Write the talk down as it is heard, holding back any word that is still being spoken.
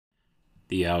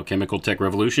The Alchemical Tech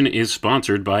Revolution is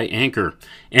sponsored by Anchor.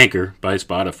 Anchor by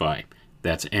Spotify.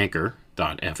 That's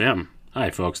anchor.fm. Hi,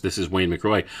 folks. This is Wayne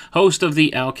McRoy, host of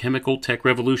the Alchemical Tech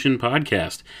Revolution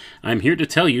podcast. I'm here to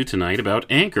tell you tonight about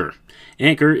Anchor.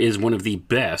 Anchor is one of the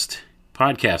best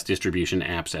podcast distribution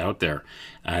apps out there.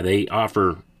 They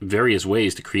offer various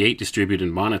ways to create, distribute,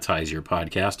 and monetize your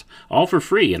podcast, all for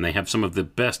free, and they have some of the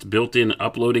best built-in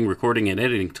uploading, recording, and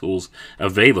editing tools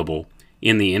available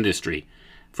in the industry.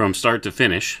 From start to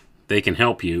finish, they can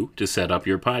help you to set up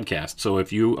your podcast. So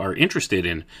if you are interested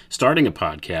in starting a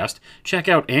podcast, check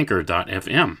out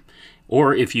anchor.fm.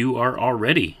 Or if you are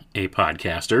already a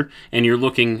podcaster and you're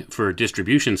looking for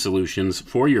distribution solutions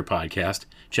for your podcast,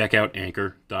 check out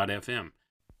anchor.fm.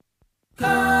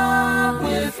 Come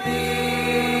with me.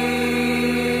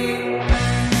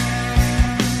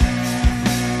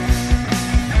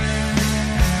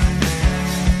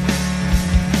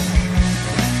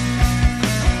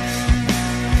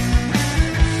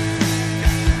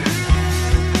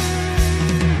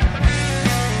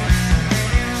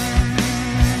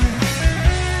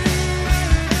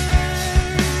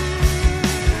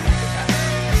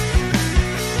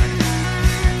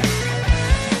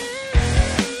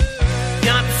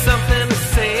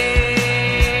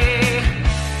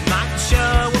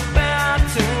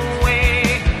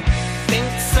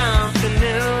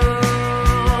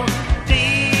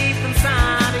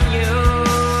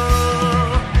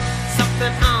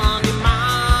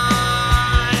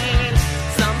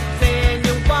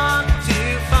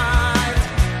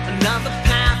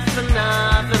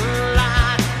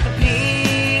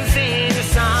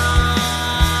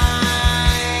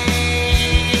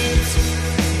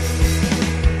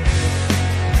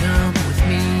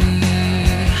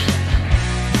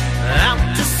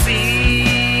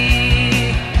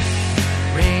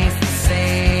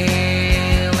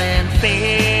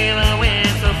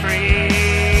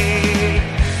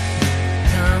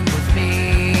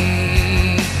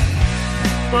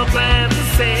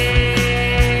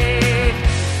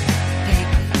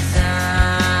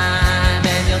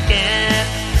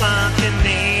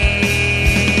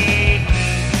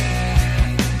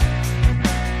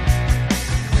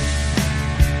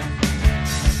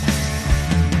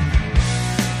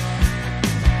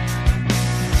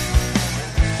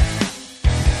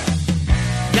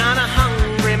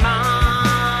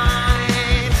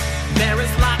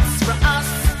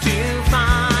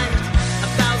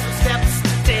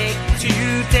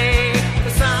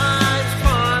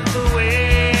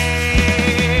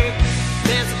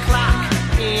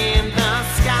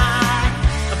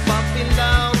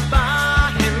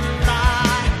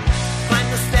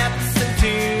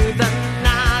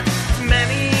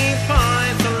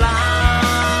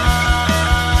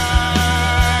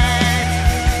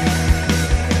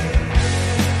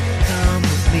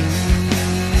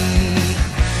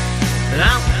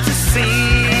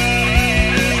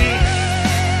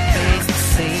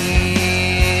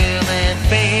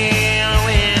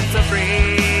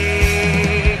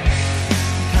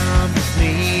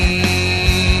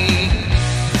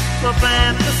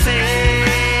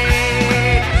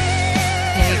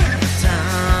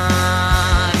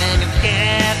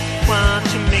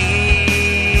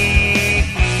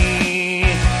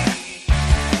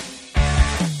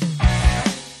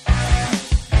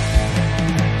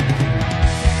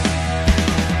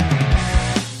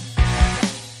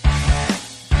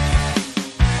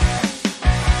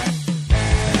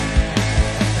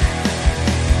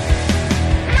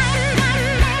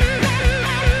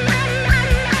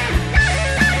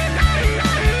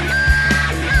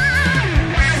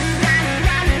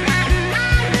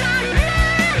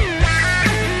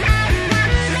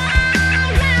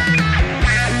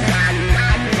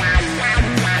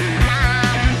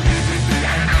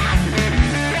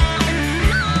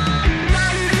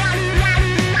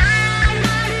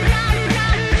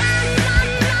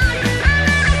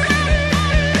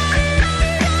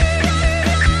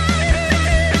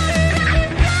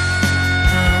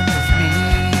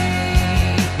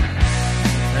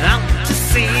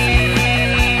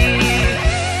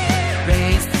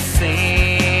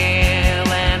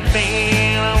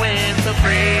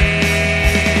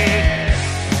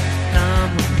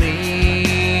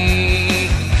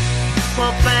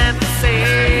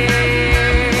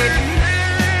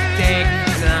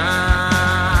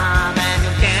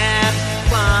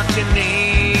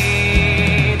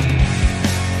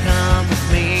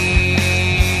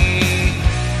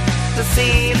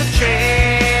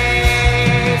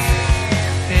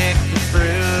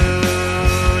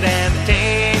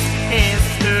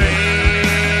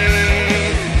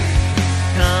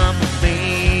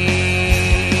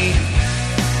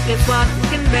 what we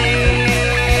can make.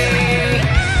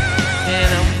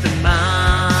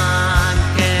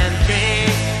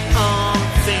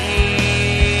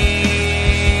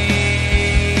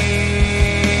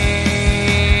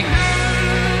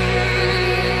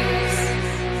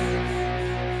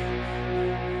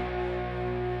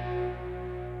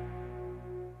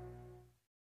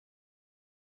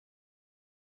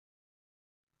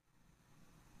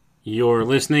 You're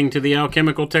listening to the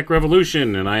Alchemical Tech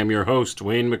Revolution, and I am your host,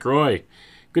 Wayne McCroy.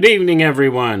 Good evening,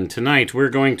 everyone. Tonight we're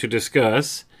going to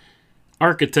discuss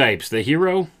Archetypes, the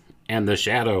hero and the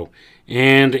shadow.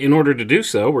 And in order to do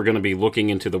so, we're going to be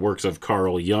looking into the works of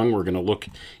Carl Jung. We're going to look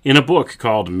in a book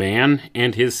called Man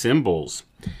and His Symbols.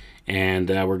 And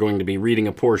we're going to be reading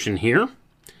a portion here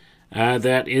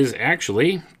that is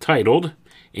actually titled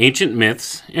Ancient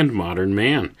Myths and Modern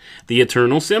Man, the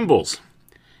Eternal Symbols.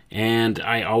 And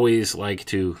I always like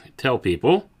to tell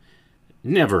people,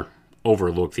 never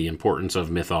overlook the importance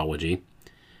of mythology.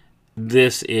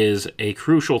 This is a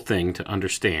crucial thing to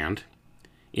understand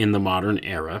in the modern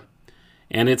era,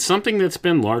 and it's something that's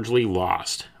been largely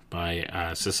lost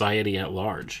by society at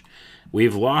large.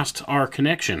 We've lost our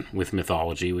connection with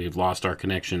mythology. We've lost our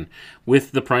connection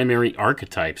with the primary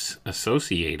archetypes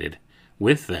associated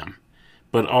with them.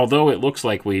 But although it looks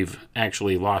like we've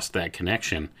actually lost that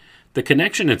connection, the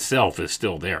connection itself is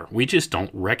still there. We just don't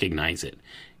recognize it.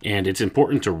 And it's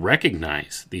important to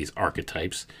recognize these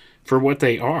archetypes for what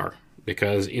they are,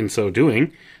 because in so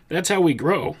doing, that's how we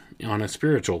grow on a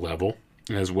spiritual level,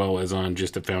 as well as on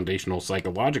just a foundational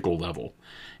psychological level.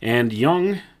 And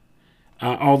Jung,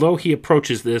 although he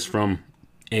approaches this from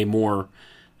a more,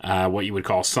 what you would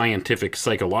call scientific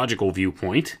psychological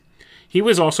viewpoint, he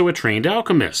was also a trained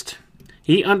alchemist.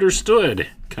 He understood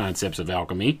concepts of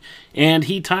alchemy, and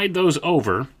he tied those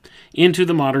over into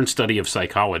the modern study of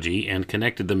psychology and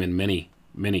connected them in many,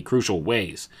 many crucial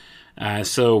ways.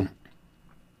 So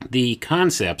the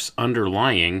concepts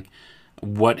underlying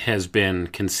what has been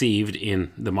conceived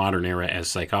in the modern era as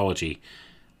psychology,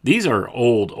 these are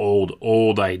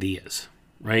old ideas,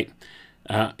 right?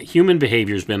 Human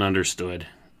behavior has been understood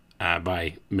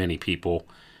by many people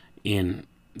in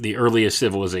the earliest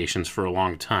civilizations for a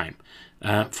long time.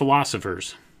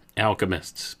 Philosophers,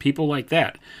 alchemists, people like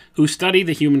that, who study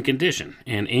the human condition.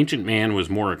 And ancient man was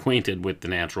more acquainted with the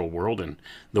natural world and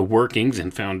the workings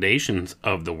and foundations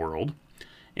of the world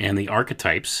and the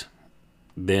archetypes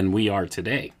than we are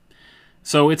today.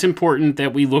 So it's important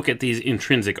that we look at these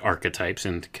intrinsic archetypes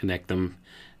and connect them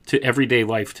to everyday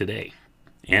life today.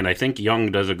 And I think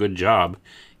Jung does a good job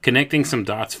connecting some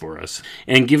dots for us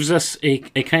and gives us a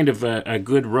kind of a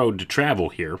good road to travel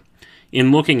here in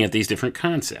looking at these different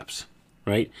concepts,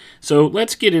 right? So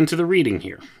let's get into the reading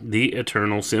here. The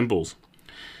Eternal Symbols.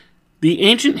 The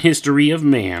ancient history of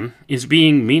man is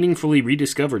being meaningfully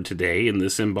rediscovered today in the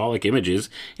symbolic images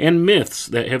and myths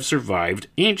that have survived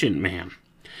ancient man.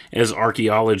 As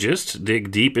archaeologists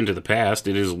dig deep into the past,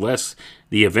 it is less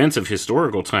the events of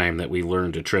historical time that we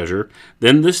learn to treasure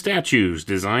than the statues,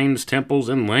 designs, temples,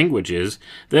 and languages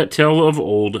that tell of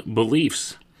old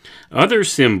beliefs. Other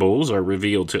symbols are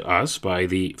revealed to us by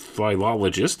the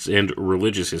philologists and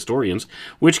religious historians,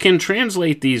 which can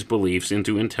translate these beliefs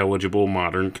into intelligible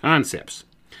modern concepts.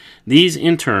 These,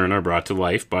 in turn, are brought to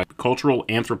life by cultural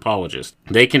anthropologists.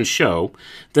 They can show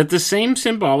that the same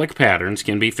symbolic patterns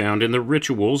can be found in the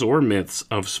rituals or myths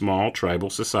of small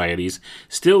tribal societies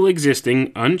still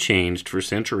existing unchanged for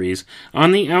centuries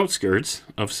on the outskirts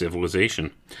of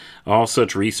civilization. All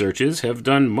such researches have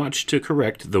done much to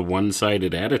correct the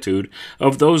one-sided attitude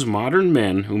of those modern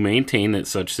men who maintain that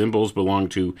such symbols belong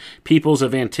to peoples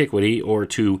of antiquity or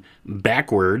to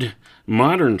backward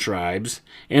modern tribes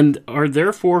and are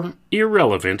therefore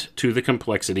irrelevant to the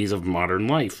complexities of modern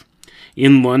life.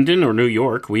 In London or New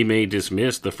York, we may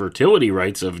dismiss the fertility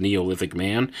rites of Neolithic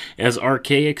man as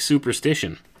archaic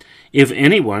superstition. If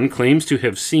anyone claims to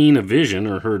have seen a vision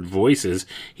or heard voices,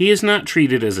 he is not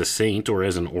treated as a saint or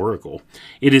as an oracle.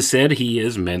 It is said he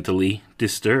is mentally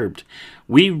disturbed.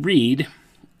 We read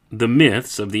the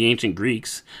myths of the ancient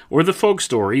Greeks or the folk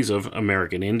stories of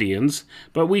American Indians,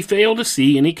 but we fail to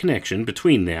see any connection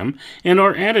between them and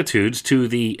our attitudes to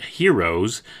the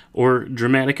heroes or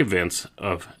dramatic events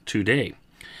of today.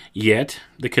 Yet,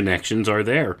 the connections are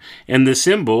there, and the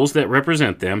symbols that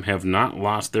represent them have not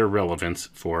lost their relevance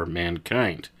for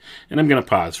mankind. And I'm going to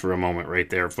pause for a moment right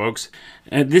there, folks.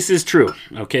 This is true,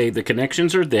 okay? The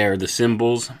connections are there. The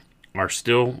symbols are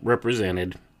still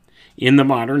represented in the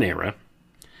modern era.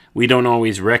 We don't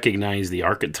always recognize the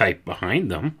archetype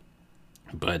behind them,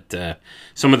 but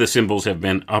some of the symbols have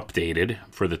been updated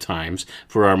for the times,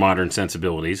 for our modern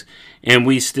sensibilities, and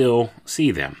we still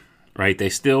see them, right? They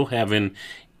still have an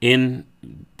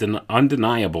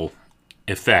undeniable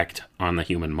effect on the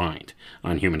human mind,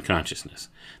 on human consciousness.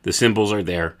 The symbols are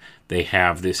there. They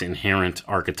have this inherent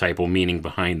archetypal meaning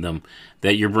behind them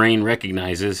that your brain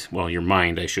recognizes. Well, your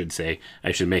mind, I should say.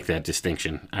 I should make that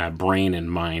distinction. Brain and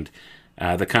mind.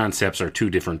 The concepts are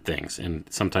two different things, and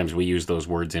sometimes we use those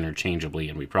words interchangeably,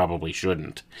 and we probably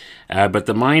shouldn't. But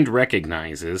the mind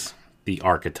recognizes the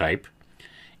archetype,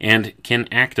 and can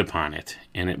act upon it,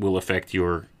 and it will affect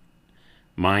your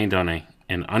mind on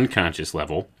an unconscious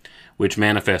level, which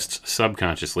manifests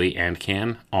subconsciously and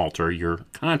can alter your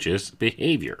conscious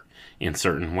behavior in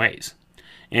certain ways.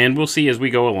 And we'll see as we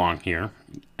go along here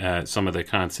some of the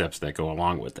concepts that go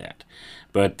along with that.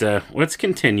 But let's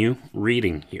continue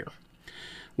reading here.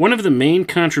 One of the main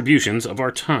contributions of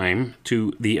our time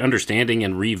to the understanding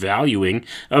and revaluing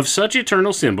of such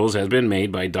eternal symbols has been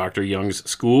made by Dr. Jung's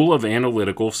School of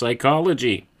Analytical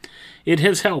Psychology. It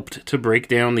has helped to break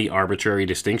down the arbitrary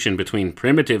distinction between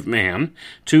primitive man,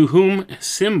 to whom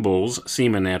symbols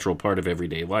seem a natural part of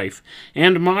everyday life,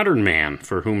 and modern man,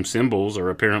 for whom symbols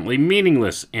are apparently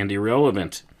meaningless and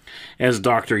irrelevant. As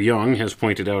Dr. Jung has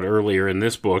pointed out earlier in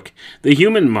this book, the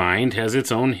human mind has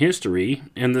its own history,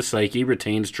 and the psyche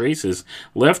retains traces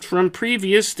left from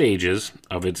previous stages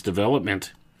of its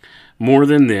development. More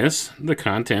than this, the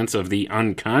contents of the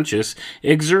unconscious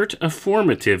exert a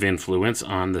formative influence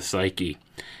on the psyche.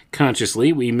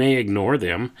 Consciously, we may ignore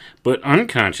them, but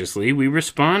unconsciously we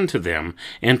respond to them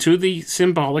and to the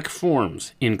symbolic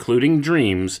forms, including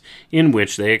dreams, in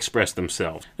which they express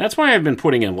themselves. That's why I've been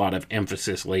putting a lot of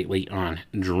emphasis lately on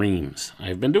dreams.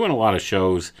 I've been doing a lot of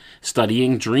shows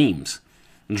studying dreams.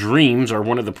 Dreams are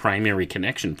one of the primary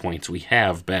connection points we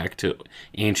have back to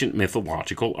ancient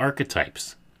mythological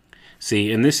archetypes.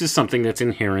 See, and this is something that's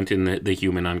inherent in the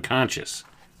human unconscious,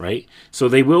 right? So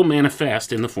they will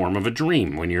manifest in the form of a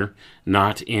dream when you're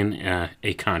not in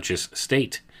a conscious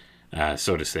state,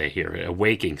 so to say here, a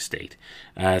waking state.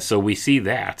 So we see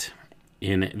that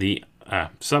in the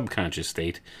subconscious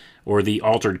state or the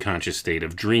altered conscious state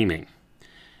of dreaming.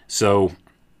 So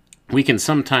we can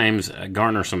sometimes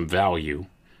garner some value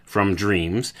from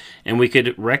dreams, and we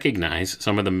could recognize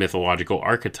some of the mythological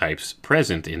archetypes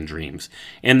present in dreams.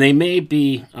 And they may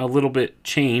be a little bit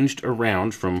changed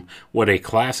around from what a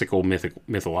classical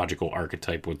mythological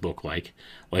archetype would look like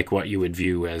what you would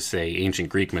view as, say, ancient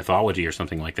Greek mythology or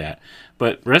something like that.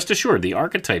 But rest assured, the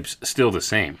archetype's still the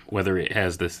same, whether it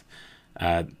has this,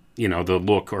 the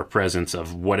look or presence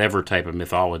of whatever type of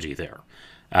mythology there.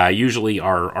 Usually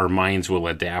our minds will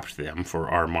adapt them for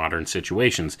our modern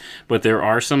situations, but there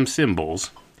are some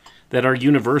symbols that are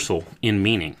universal in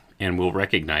meaning, and we'll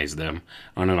recognize them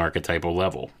on an archetypal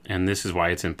level. And this is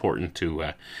why it's important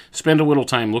to spend a little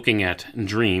time looking at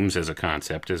dreams as a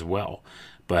concept as well.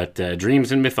 But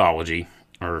dreams and mythology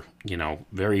are,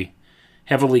 very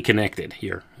heavily connected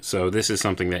here. So this is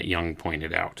something that Jung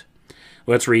pointed out.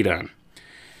 Let's read on.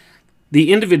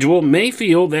 The individual may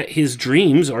feel that his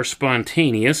dreams are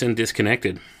spontaneous and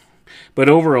disconnected, but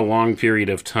over a long period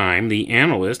of time, the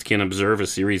analyst can observe a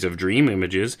series of dream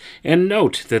images and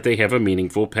note that they have a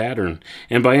meaningful pattern,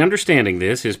 and by understanding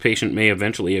this, his patient may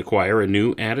eventually acquire a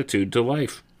new attitude to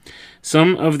life.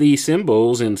 Some of the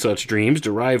symbols in such dreams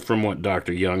derive from what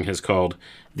Dr. Jung has called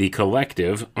the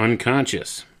collective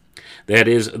unconscious. That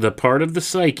is, the part of the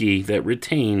psyche that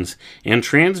retains and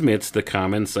transmits the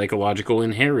common psychological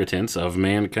inheritance of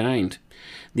mankind.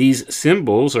 These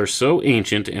symbols are so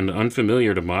ancient and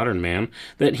unfamiliar to modern man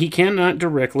that he cannot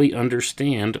directly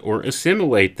understand or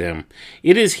assimilate them.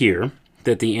 It is here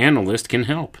that the analyst can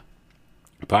help.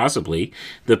 Possibly,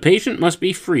 the patient must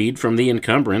be freed from the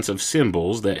encumbrance of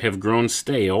symbols that have grown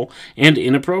stale and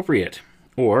inappropriate.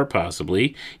 Or,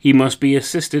 possibly, he must be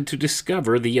assisted to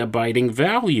discover the abiding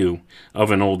value of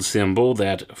an old symbol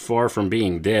that, far from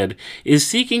being dead, is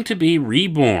seeking to be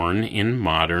reborn in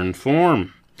modern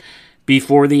form.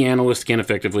 Before the analyst can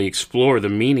effectively explore the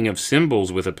meaning of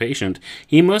symbols with a patient,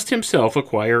 he must himself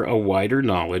acquire a wider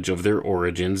knowledge of their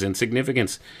origins and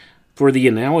significance. For the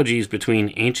analogies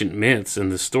between ancient myths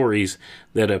and the stories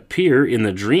that appear in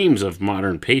the dreams of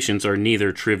modern patients are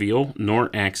neither trivial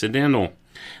nor accidental.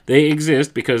 They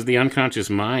exist because the unconscious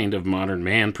mind of modern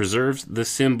man preserves the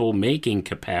symbol-making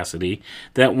capacity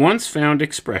that once found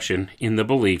expression in the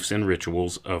beliefs and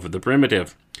rituals of the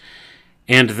primitive.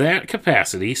 And that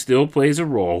capacity still plays a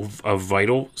role of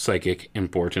vital psychic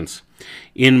importance.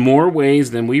 In more ways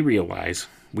than we realize,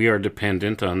 we are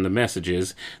dependent on the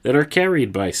messages that are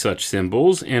carried by such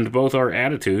symbols, and both our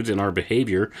attitudes and our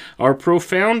behavior are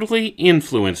profoundly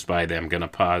influenced by them. I'm going to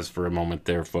pause for a moment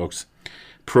there, folks.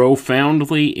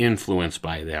 Profoundly influenced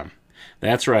by them.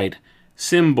 That's right.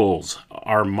 Symbols,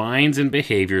 our minds and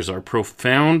behaviors are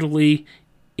profoundly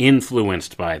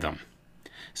influenced by them.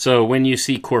 So when you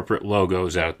see corporate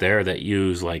logos out there that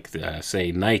use,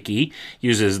 say, Nike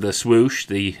uses the swoosh,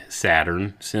 the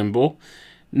Saturn symbol,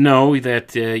 know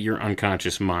that your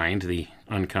unconscious mind, the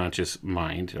unconscious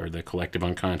mind, or the collective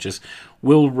unconscious,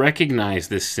 will recognize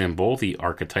this symbol, the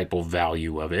archetypal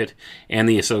value of it, and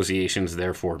the associations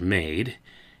therefore made,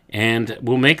 and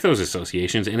we'll make those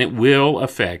associations, and it will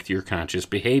affect your conscious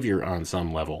behavior on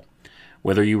some level,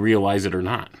 whether you realize it or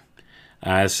not.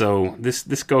 So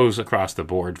this goes across the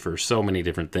board for so many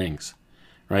different things,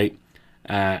 right?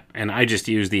 And I just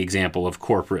use the example of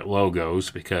corporate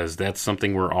logos because that's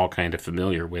something we're all kind of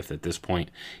familiar with at this point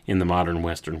in the modern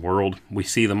Western world. We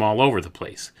see them all over the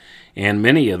place. And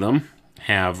many of them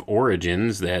have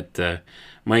origins that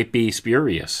might be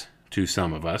spurious to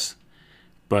some of us,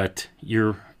 but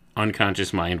your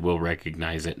unconscious mind will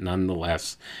recognize it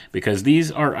nonetheless, because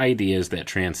these are ideas that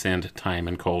transcend time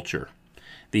and culture.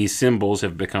 These symbols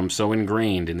have become so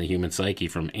ingrained in the human psyche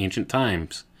from ancient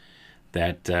times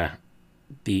that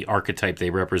the archetype they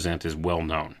represent is well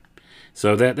known.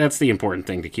 So that's the important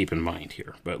thing to keep in mind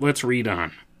here. But let's read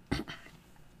on.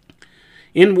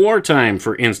 In wartime,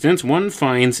 for instance, one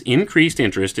finds increased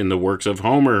interest in the works of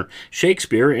Homer,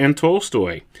 Shakespeare, and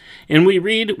Tolstoy, and we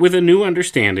read with a new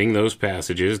understanding those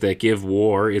passages that give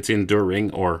war its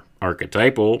enduring or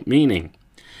archetypal meaning.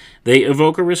 They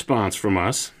evoke a response from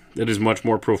us that is much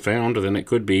more profound than it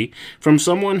could be from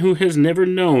someone who has never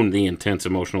known the intense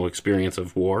emotional experience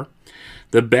of war.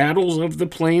 The battles of the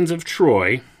plains of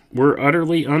Troy were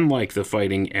utterly unlike the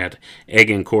fighting at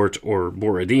Agincourt or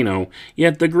Borodino,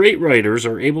 yet the great writers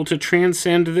are able to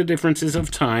transcend the differences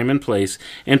of time and place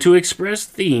and to express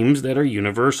themes that are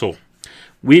universal.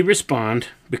 We respond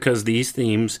because these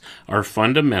themes are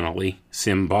fundamentally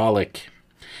symbolic.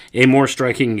 A more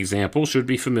striking example should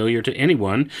be familiar to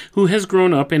anyone who has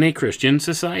grown up in a Christian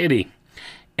society.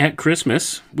 At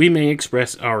Christmas, we may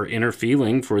express our inner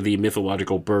feeling for the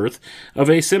mythological birth of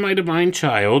a semi-divine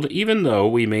child, even though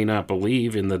we may not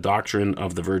believe in the doctrine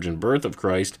of the virgin birth of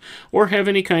Christ or have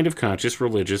any kind of conscious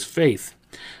religious faith.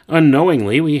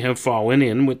 Unknowingly, we have fallen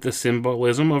in with the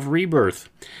symbolism of rebirth.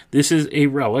 This is a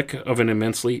relic of an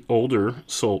immensely older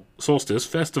solstice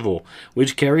festival,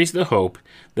 which carries the hope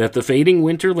that the fading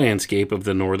winter landscape of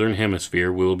the northern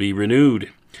hemisphere will be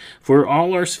renewed. For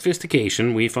all our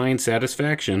sophistication, we find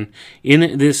satisfaction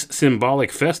in this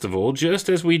symbolic festival, just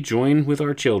as we join with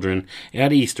our children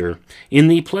at Easter in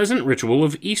the pleasant ritual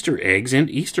of Easter eggs and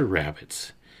Easter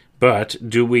rabbits. But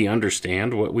do we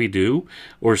understand what we do,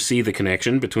 or see the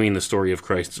connection between the story of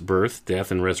Christ's birth,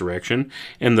 death, and resurrection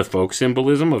and the folk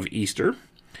symbolism of Easter?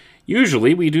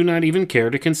 Usually we do not even care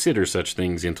to consider such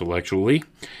things intellectually,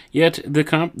 yet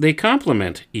they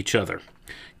complement each other.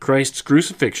 Christ's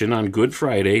crucifixion on Good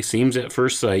Friday seems at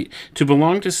first sight to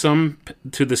belong to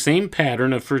the same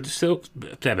pattern of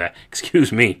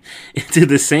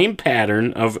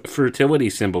fertility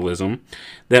symbolism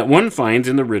that one finds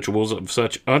in the rituals of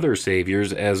such other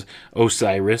saviors as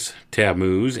Osiris,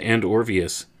 Tammuz, and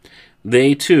Orpheus.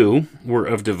 They, too, were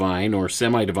of divine or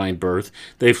semi-divine birth.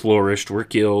 They flourished, were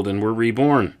killed, and were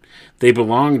reborn. They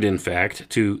belonged, in fact,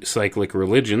 to cyclic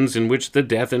religions in which the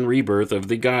death and rebirth of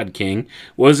the God-King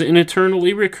was an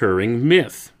eternally recurring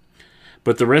myth.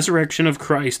 But the resurrection of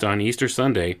Christ on Easter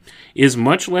Sunday is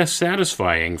much less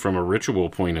satisfying from a ritual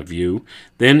point of view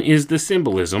than is the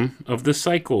symbolism of the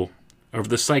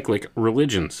cyclic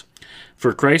religions.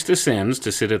 For Christ ascends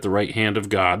to sit at the right hand of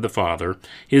God the Father.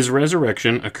 His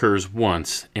resurrection occurs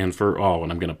once and for all.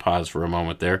 And I'm going to pause for a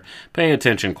moment there. Pay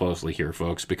attention closely here,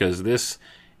 folks, because this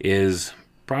is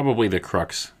probably the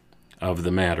crux of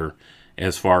the matter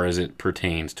as far as it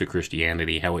pertains to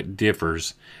Christianity, how it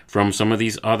differs from some of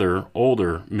these other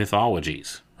older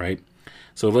mythologies, right?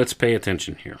 So let's pay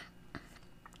attention here.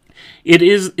 It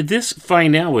is this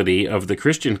finality of the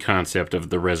Christian concept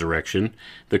of the resurrection,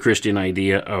 the Christian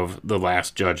idea of the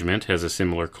Last Judgment has a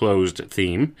similar closed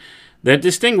theme, that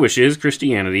distinguishes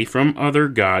Christianity from other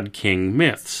God-King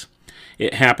myths.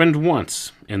 It happened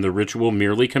once, and the ritual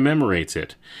merely commemorates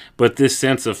it. But this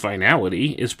sense of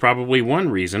finality is probably one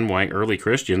reason why early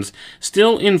Christians,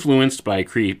 still influenced by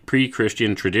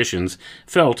pre-Christian traditions,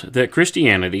 felt that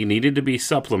Christianity needed to be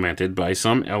supplemented by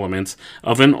some elements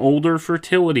of an older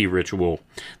fertility ritual.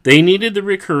 They needed the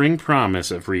recurring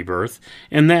promise of rebirth,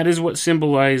 and that is what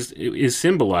is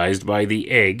symbolized by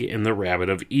the egg and the rabbit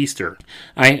of Easter.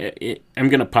 I'm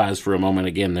going to pause for a moment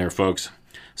again there, folks.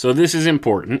 So this is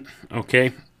important,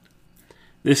 okay?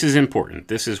 This is important.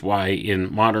 This is why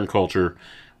in modern culture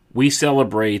we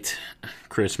celebrate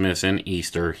Christmas and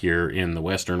Easter here in the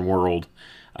Western world,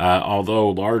 although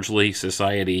largely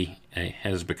society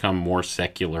has become more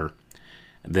secular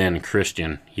than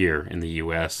Christian here in the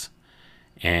U.S.,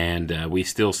 and we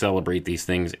still celebrate these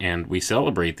things, and we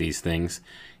celebrate these things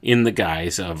in the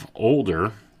guise of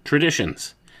older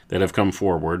traditions that have come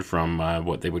forward from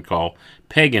what they would call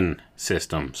pagan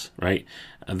systems, right?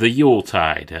 The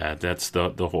Yuletide, that's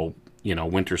the whole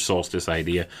winter solstice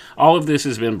idea. All of this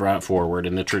has been brought forward,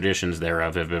 and the traditions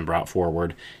thereof have been brought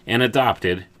forward and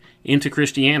adopted into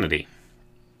Christianity.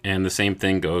 And the same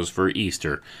thing goes for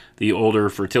Easter. The older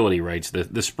fertility rites,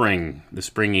 the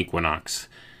spring equinox,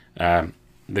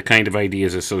 the kind of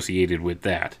ideas associated with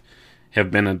that have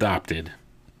been adopted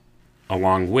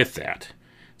along with that.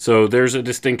 So there's a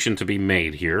distinction to be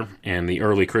made here, and the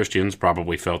early Christians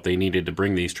probably felt they needed to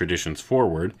bring these traditions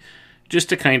forward just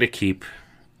to kind of keep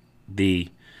the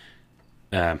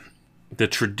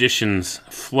traditions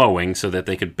flowing so that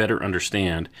they could better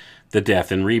understand the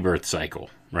death and rebirth cycle,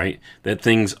 right? That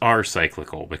things are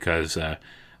cyclical, because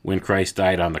when Christ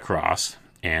died on the cross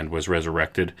and was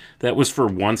resurrected, that was for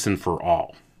once and for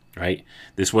all, right?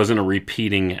 This wasn't a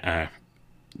repeating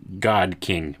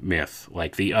God-king myth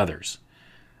like the others.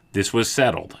 This was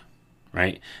settled,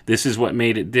 right? This is what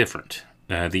made it different.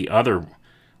 The other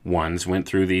ones went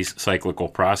through these cyclical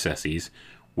processes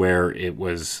where it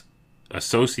was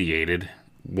associated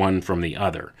one from the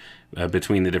other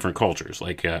between the different cultures.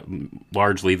 Like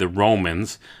largely the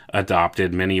Romans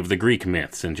adopted many of the Greek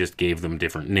myths and just gave them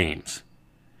different names,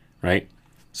 right?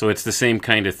 So it's the same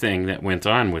kind of thing that went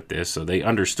on with this. So they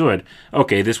understood,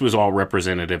 okay, this was all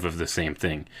representative of the same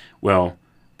thing. Well,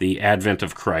 the advent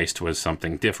of Christ was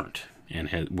something different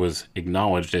and was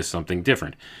acknowledged as something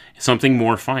different, something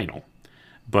more final.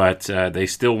 But they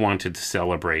still wanted to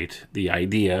celebrate the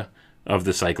idea of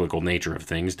the cyclical nature of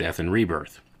things, death and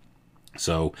rebirth.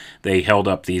 So they held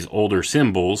up these older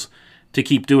symbols to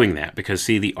keep doing that, because,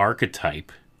 see, the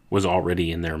archetype was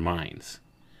already in their minds.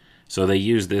 So they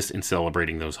used this in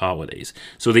celebrating those holidays.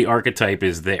 So the archetype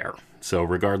is there. So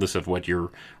regardless of what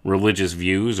your religious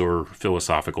views or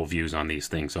philosophical views on these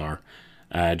things are,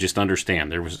 just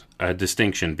understand there was a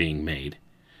distinction being made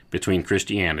between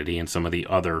Christianity and some of the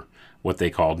other, what they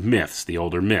called myths, the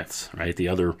older myths, right? The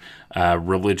other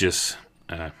religious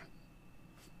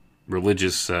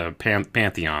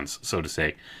pantheons, so to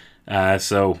say.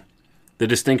 So the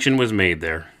distinction was made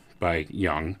there by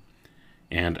Jung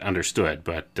and understood,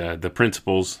 but the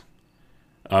principles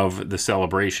of the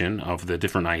celebration of the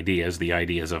different ideas, the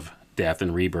ideas of death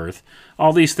and rebirth,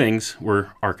 all these things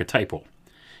were archetypal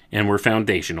and were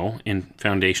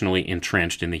foundationally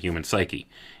entrenched in the human psyche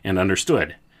and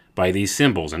understood by these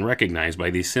symbols and recognized by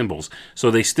these symbols.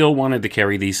 So they still wanted to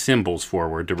carry these symbols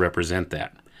forward to represent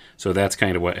that. So that's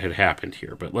kind of what had happened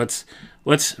here. But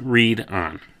let's read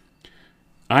on.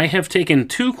 I have taken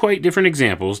two quite different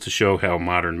examples to show how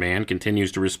modern man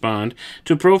continues to respond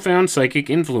to profound psychic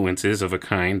influences of a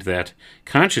kind that,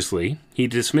 consciously, he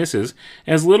dismisses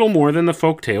as little more than the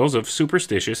folk tales of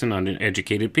superstitious and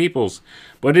uneducated peoples.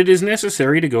 But it is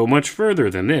necessary to go much further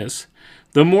than this.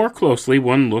 The more closely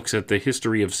one looks at the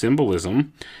history of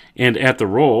symbolism, and at the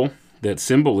role that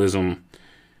symbols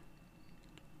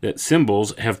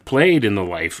have played in the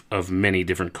life of many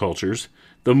different cultures,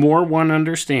 the more one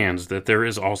understands that there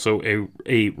is also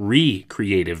a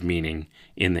recreative meaning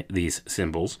in these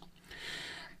symbols.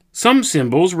 Some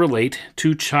symbols relate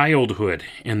to childhood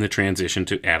and the transition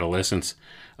to adolescence,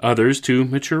 others to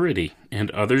maturity, and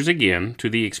others again to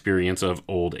the experience of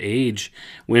old age,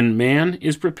 when man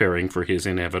is preparing for his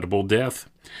inevitable death.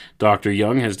 Dr.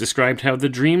 Jung has described how the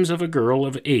dreams of a girl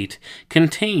of 8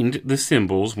 contained the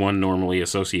symbols one normally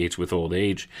associates with old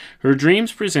age. Her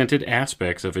dreams presented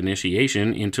aspects of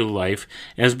initiation into life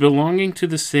as belonging to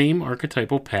the same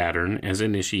archetypal pattern as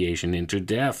initiation into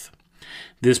death.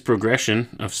 This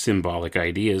progression of symbolic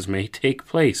ideas may take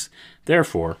place,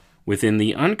 therefore, within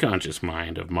the unconscious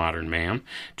mind of modern man,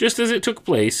 just as it took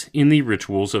place in the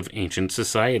rituals of ancient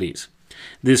societies.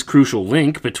 This crucial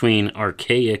link between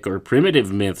archaic or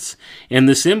primitive myths and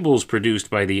the symbols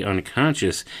produced by the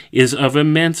unconscious is of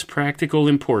immense practical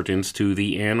importance to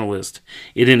the analyst.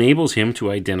 It enables him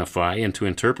to identify and to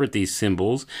interpret these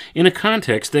symbols in a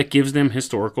context that gives them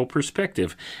historical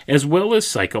perspective, as well as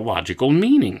psychological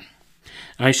meaning.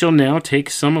 I shall now take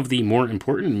some of the more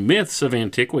important myths of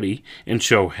antiquity and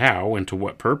show how and to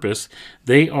what purpose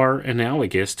they are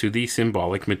analogous to the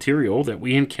symbolic material that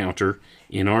we encounter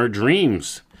in our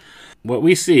dreams. What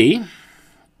we see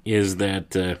is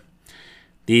that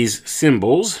these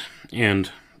symbols and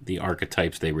the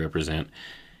archetypes they represent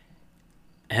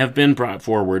have been brought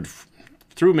forward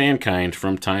through mankind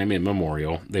from time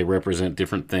immemorial. They represent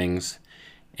different things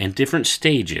and different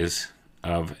stages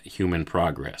of human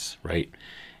progress, right?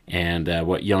 And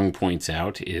what Jung points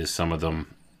out is some of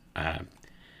them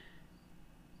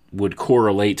would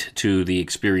correlate to the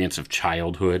experience of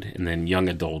childhood, and then young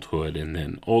adulthood, and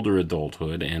then older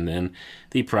adulthood, and then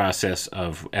the process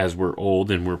of as we're old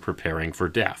and we're preparing for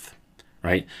death,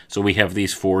 right? So we have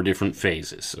these 4 different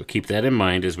phases. So keep that in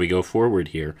mind as we go forward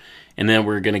here. And then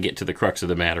we're going to get to the crux of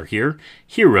the matter here,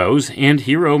 heroes and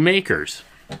hero makers.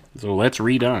 So let's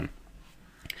read on.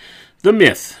 The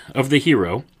myth of the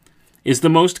hero is the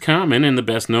most common and the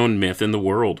best-known myth in the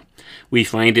world. We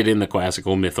find it in the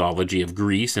classical mythology of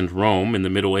Greece and Rome in the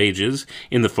Middle Ages,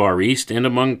 in the Far East, and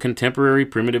among contemporary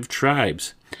primitive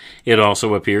tribes. It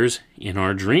also appears in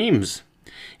our dreams.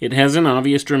 It has an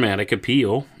obvious dramatic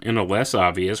appeal and a less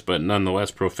obvious but nonetheless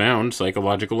profound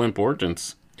psychological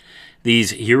importance.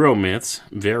 These hero myths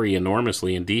vary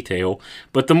enormously in detail,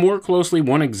 but the more closely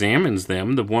one examines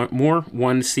them, the more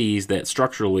one sees that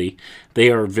structurally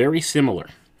they are very similar.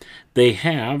 They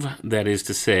have, that is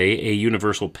to say, a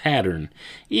universal pattern,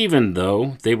 even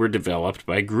though they were developed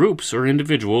by groups or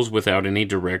individuals without any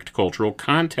direct cultural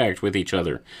contact with each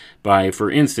other, by,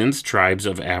 for instance, tribes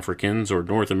of Africans or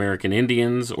North American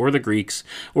Indians, or the Greeks,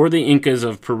 or the Incas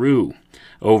of Peru.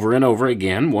 Over and over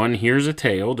again, one hears a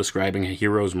tale describing a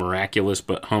hero's miraculous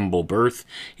but humble birth,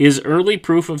 his early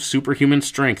proof of superhuman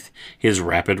strength, his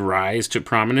rapid rise to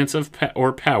prominence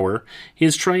or power,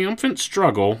 his triumphant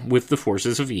struggle with the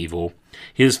forces of evil,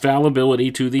 his fallibility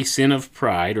to the sin of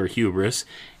pride or hubris,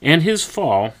 and his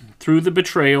fall through the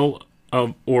betrayal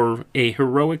of or a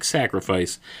heroic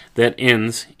sacrifice that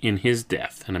ends in his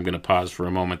death. And I'm going to pause for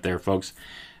a moment there, folks.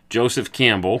 Joseph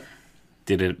Campbell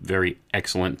did a very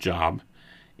excellent job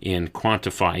in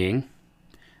quantifying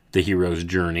the hero's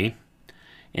journey,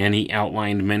 and he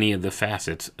outlined many of the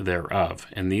facets thereof.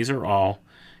 And these are all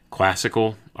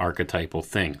classical archetypal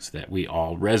things that we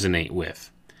all resonate with.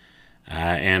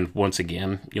 And once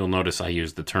again, you'll notice I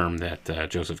used the term that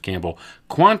Joseph Campbell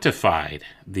quantified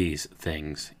these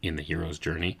things in the hero's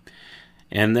journey.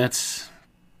 And that's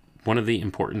one of the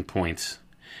important points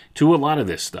to a lot of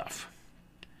this stuff.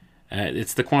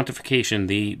 It's the quantification,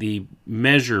 the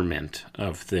measurement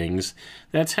of things.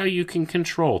 That's how you can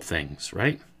control things,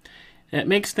 right? That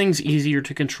makes things easier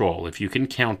to control. If you can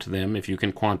count them, if you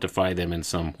can quantify them in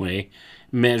some way,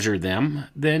 measure them,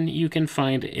 then you can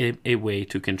find a way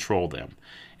to control them.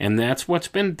 And that's what's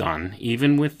been done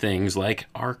even with things like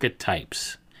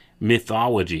archetypes,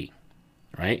 mythology,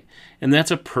 right? And that's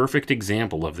a perfect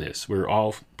example of this. We're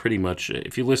all pretty much,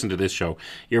 if you listen to this show,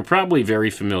 you're probably very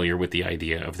familiar with the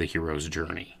idea of the hero's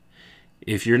journey.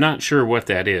 If you're not sure what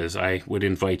that is, I would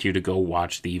invite you to go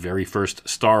watch the very first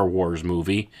Star Wars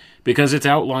movie, because it's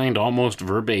outlined almost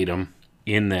verbatim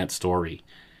in that story.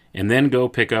 And then go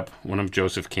pick up one of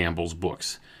Joseph Campbell's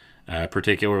books,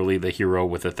 particularly The Hero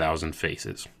with 1,000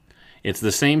 Faces. It's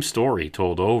the same story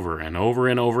told over and over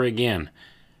and over again,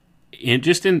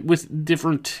 with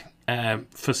different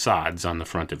facades on the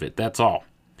front of it. That's all.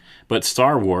 But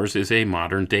Star Wars is a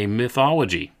modern-day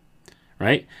mythology,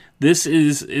 right? This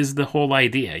is the whole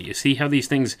idea. You see how these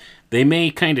things, they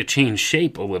may kind of change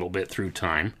shape a little bit through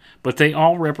time, but they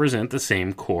all represent the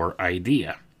same core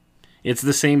idea. It's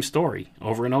the same story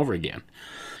over and over again.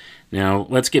 Now,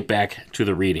 let's get back to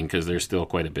the reading, because there's still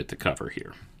quite a bit to cover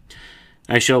here.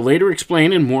 I shall later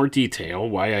explain in more detail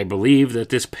why I believe that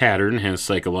this pattern has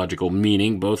psychological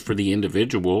meaning both for the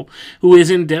individual who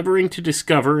is endeavoring to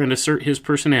discover and assert his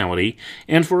personality,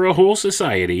 and for a whole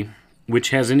society which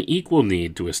has an equal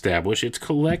need to establish its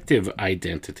collective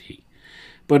identity.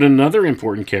 But another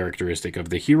important characteristic of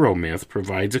the hero myth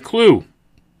provides a clue.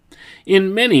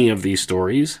 In many of these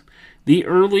stories, the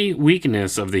early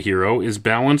weakness of the hero is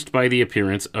balanced by the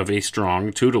appearance of a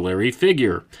strong tutelary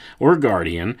figure, or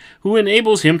guardian, who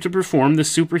enables him to perform the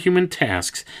superhuman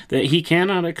tasks that he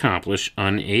cannot accomplish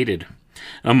unaided.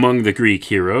 Among the Greek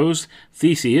heroes,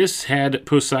 Theseus had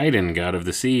Poseidon, god of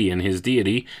the sea, and his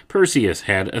deity. Perseus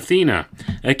had Athena.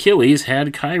 Achilles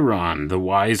had Chiron, the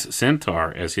wise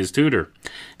centaur, as his tutor.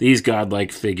 These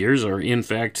godlike figures are in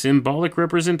fact symbolic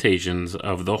representations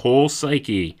of the whole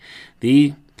psyche,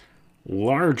 the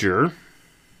larger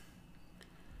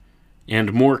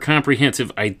and more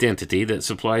comprehensive identity that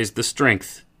supplies the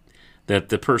strength that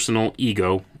the personal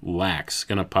ego lacks.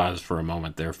 Gonna pause for a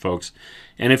moment there, folks.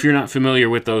 And if you're not familiar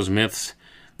with those myths,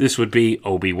 this would be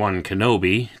Obi-Wan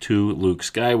Kenobi to Luke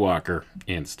Skywalker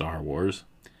in Star Wars.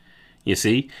 You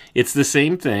see, it's the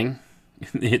same thing.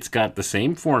 It's got the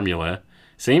same formula,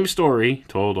 same story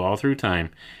told all through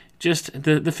time. Just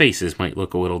the faces might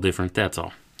look a little different, that's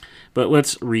all. But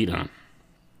let's read on.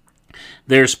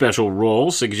 Their special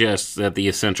role suggests that the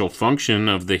essential function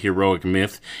of the heroic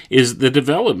myth is the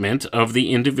development of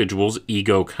the individual's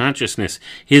ego consciousness,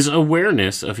 his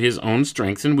awareness of his own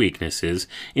strengths and weaknesses,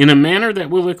 in a manner that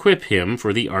will equip him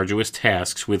for the arduous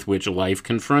tasks with which life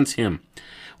confronts him.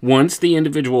 Once the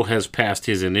individual has passed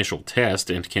his initial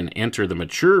test and can enter the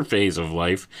mature phase of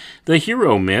life, the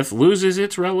hero myth loses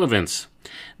its relevance.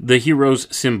 The hero's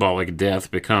symbolic death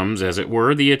becomes, as it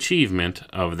were, the achievement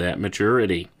of that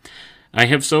maturity. I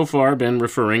have so far been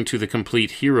referring to the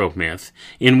complete hero myth,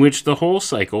 in which the whole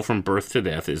cycle from birth to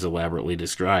death is elaborately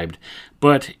described,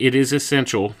 but it is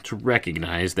essential to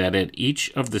recognize that at each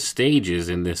of the stages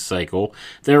in this cycle,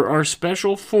 there are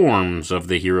special forms of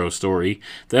the hero story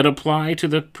that apply to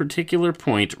the particular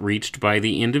point reached by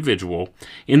the individual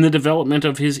in the development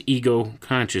of his ego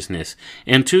consciousness,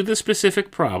 and to the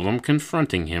specific problem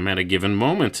confronting him at a given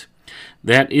moment.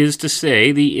 That is to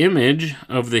say, the image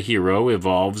of the hero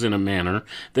evolves in a manner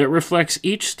that reflects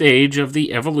each stage of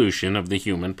the evolution of the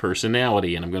human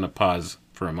personality. And I'm going to pause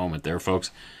for a moment there,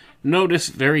 folks. Notice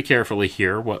very carefully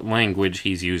here what language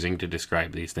he's using to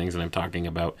describe these things, and I'm talking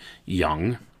about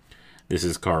Jung. This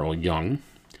is Carl Jung.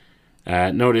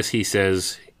 Notice he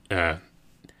says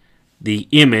the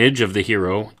image of the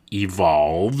hero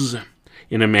evolves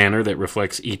in a manner that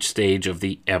reflects each stage of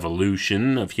the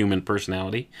evolution of human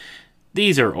personality.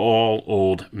 These are all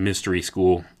old mystery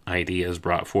school ideas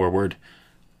brought forward.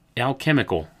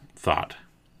 Alchemical thought,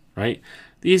 right?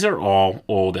 These are all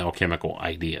old alchemical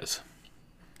ideas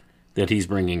that he's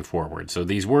bringing forward. So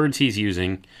these words he's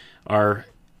using are,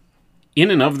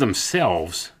 in and of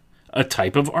themselves, a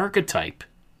type of archetype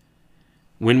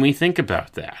when we think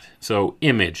about that. So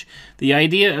image. The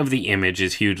idea of the image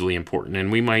is hugely important, and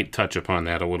we might touch upon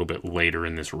that a little bit later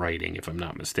in this writing, if I'm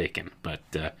not mistaken. But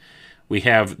we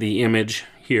have the image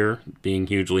here being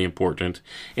hugely important,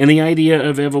 and the idea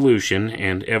of evolution,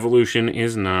 and evolution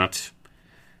is not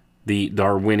the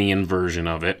Darwinian version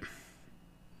of it.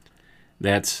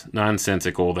 That's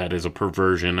nonsensical. That is a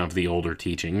perversion of the older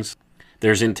teachings.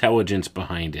 There's intelligence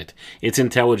behind it. It's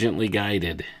intelligently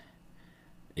guided.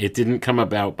 It didn't come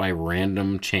about by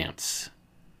random chance.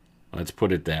 Let's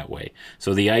put it that way.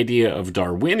 So the idea of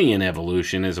Darwinian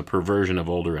evolution is a perversion of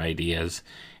older ideas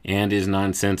and is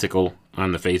nonsensical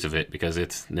on the face of it because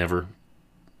it's never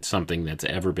something that's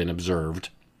ever been observed.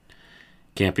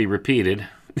 Can't be repeated,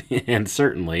 and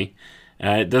certainly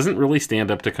it doesn't really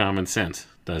stand up to common sense,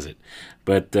 does it?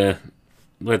 But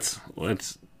let's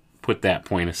put that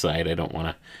point aside. I don't want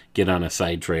to get on a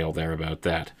side trail there about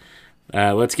that.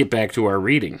 Let's get back to our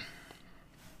reading.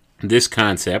 This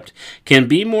concept can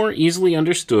be more easily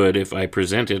understood if I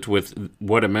present it with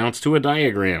what amounts to a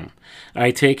diagram. I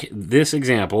take this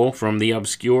example from the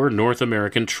obscure North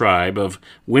American tribe of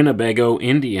Winnebago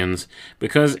Indians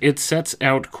because it sets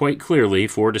out quite clearly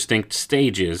 4 distinct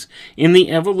stages in the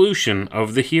evolution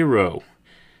of the hero.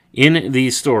 In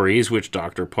these stories, which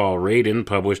Dr. Paul Radin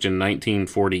published in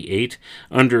 1948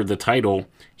 under the title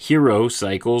Hero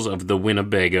Cycles of the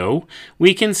Winnebago,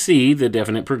 we can see the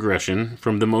definite progression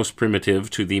from the most primitive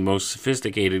to the most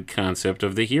sophisticated concept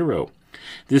of the hero.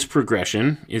 This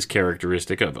progression is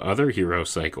characteristic of other hero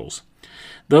cycles.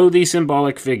 Though the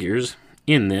symbolic figures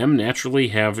in them naturally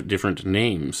have different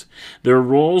names, their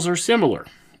roles are similar,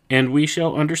 and we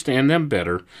shall understand them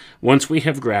better once we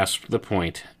have grasped the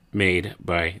point made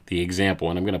by the example.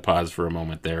 And I'm going to pause for a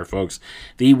moment there, folks.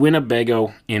 The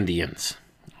Winnebago Indians.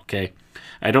 Okay?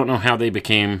 I don't know how they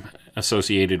became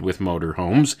associated with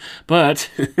motorhomes, but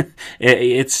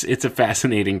it's a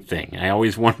fascinating thing. I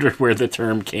always wondered where the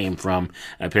term came from.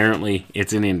 Apparently,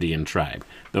 it's an Indian tribe.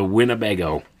 The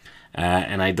Winnebago.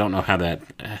 And I don't know how that,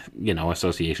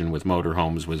 association with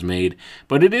motorhomes was made.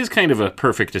 But it is kind of a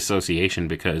perfect association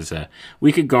because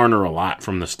we could garner a lot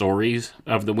from the stories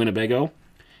of the Winnebago.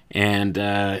 And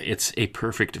it's a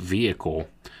perfect vehicle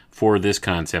for this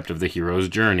concept of the hero's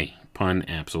journey. Pun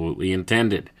absolutely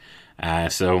intended.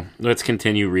 So let's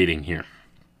continue reading here.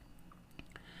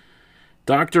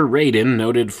 Dr. Radin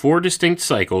noted 4 distinct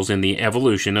cycles in the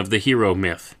evolution of the hero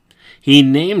myth. He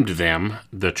named them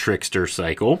the trickster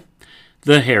cycle,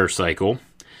 the hare cycle,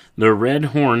 the red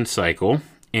horn cycle,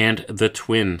 and the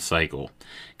twin cycle.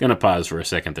 Going to pause for a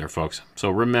second there, folks. So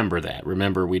remember that.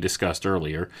 Remember we discussed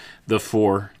earlier the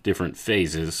 4 different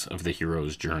phases of the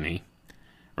hero's journey,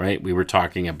 right? We were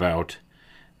talking about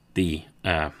the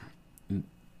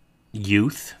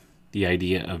youth, the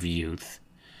idea of youth,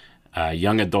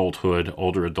 young adulthood,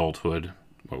 older adulthood,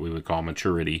 what we would call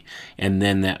maturity, and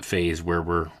then that phase where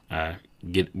we're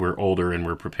older and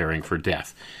we're preparing for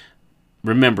death.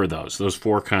 Remember those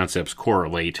 4 concepts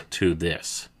correlate to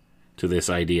this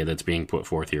idea that's being put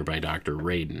forth here by Dr.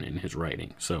 Radin in his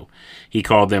writing. So he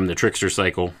called them the trickster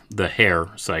cycle, the hare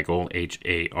cycle,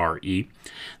 Hare,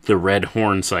 the red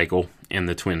horn cycle, and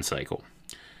the twin cycle.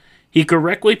 He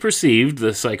correctly perceived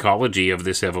the psychology of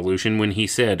this evolution when he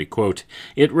said, quote,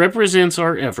 "It represents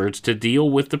our efforts to deal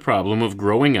with the problem of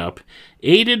growing up,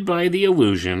 aided by the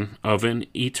illusion of an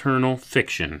eternal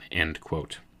fiction," end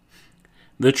quote.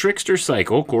 The trickster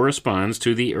cycle corresponds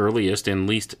to the earliest and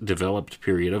least developed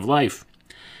period of life.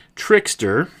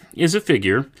 Trickster is a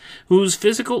figure whose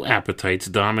physical appetites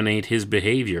dominate his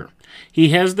behavior. He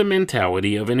has the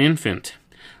mentality of an infant.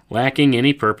 Lacking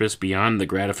any purpose beyond the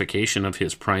gratification of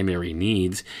his primary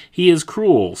needs, he is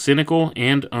cruel, cynical,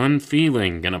 and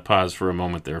unfeeling. Gonna pause for a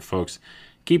moment there, folks.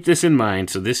 Keep this in mind.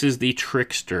 So this is the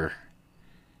trickster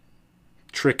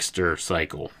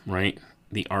cycle, right?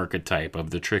 The archetype of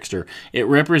the trickster. It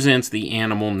represents the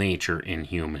animal nature in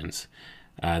humans.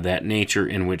 That nature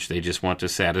in which they just want to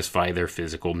satisfy their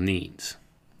physical needs,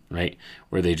 right?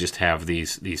 Where they just have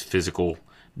these physical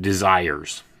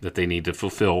desires that they need to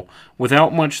fulfill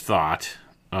without much thought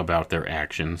about their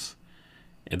actions.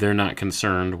 They're not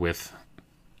concerned with,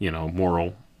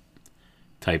 moral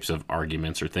types of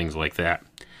arguments or things like that.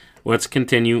 Let's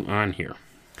continue on here.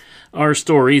 Our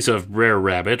stories of Brer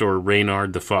Rabbit or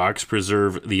Reynard the Fox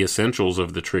preserve the essentials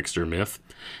of the trickster myth.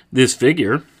 This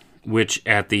figure, which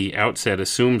at the outset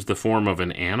assumes the form of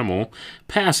an animal,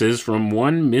 passes from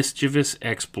one mischievous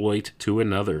exploit to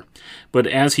another. But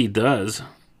as he does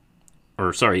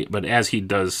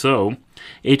so,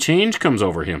 a change comes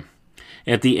over him.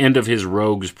 At the end of his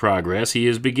rogue's progress, he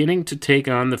is beginning to take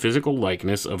on the physical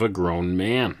likeness of a grown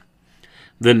man.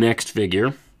 The next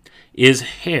figure is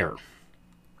Hare.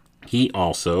 He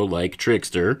also, like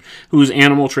Trickster, whose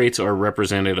animal traits are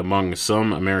represented among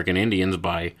some American Indians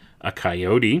by a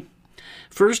coyote,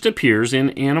 first appears in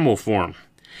animal form.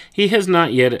 He has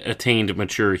not yet attained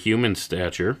mature human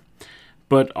stature,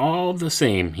 but all the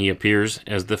same he appears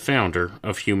as the founder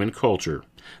of human culture,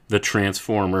 the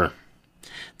transformer.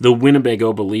 The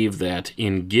Winnebago believe that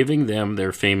in giving them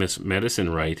their famous medicine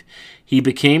right, he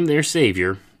became their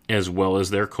savior as well as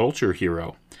their culture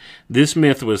hero. This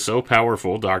myth was so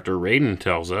powerful, Dr. Radin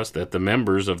tells us, that the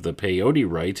members of the peyote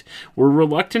rite were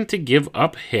reluctant to give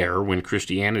up Hare when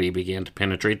Christianity began to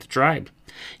penetrate the tribe.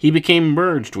 He became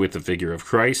merged with the figure of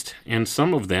Christ, and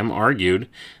some of them argued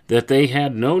that they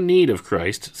had no need of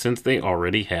Christ since they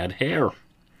already had Hare.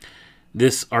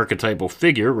 This archetypal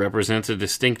figure represents a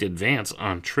distinct advance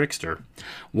on Trickster.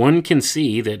 One can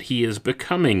see that he is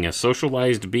becoming a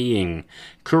socialized being,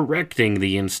 correcting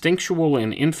the instinctual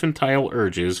and infantile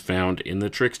urges found in the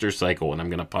Trickster cycle. And I'm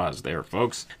going to pause there,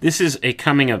 folks. This is a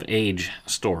coming-of-age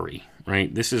story,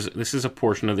 right? This is a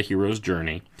portion of the hero's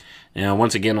journey. Now,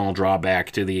 once again, I'll draw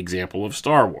back to the example of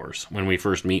Star Wars. When we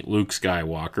first meet Luke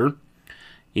Skywalker,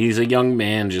 he's a young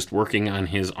man just working on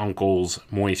his uncle's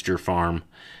moisture farm,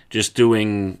 just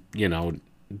doing,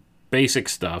 basic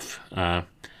stuff.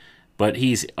 But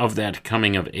he's of that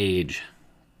coming-of-age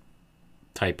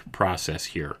type process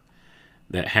here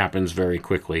that happens very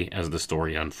quickly as the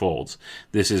story unfolds.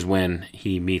 This is when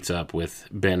he meets up with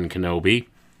Ben Kenobi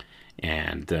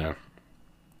and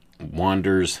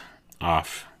wanders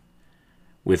off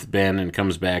with Ben and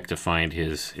comes back to find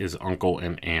his uncle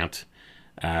and aunt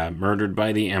murdered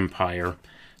by the Empire.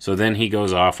 So then he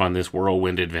goes off on this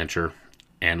whirlwind adventure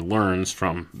and learns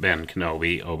from Ben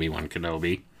Kenobi, Obi-Wan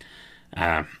Kenobi,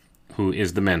 who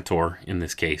is the mentor in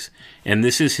this case. And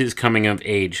this is his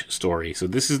coming-of-age story. So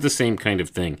this is the same kind of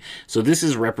thing. So this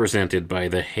is represented by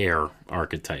the Hare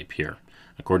archetype here,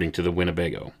 according to the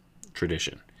Winnebago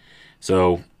tradition.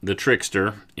 So the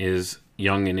trickster is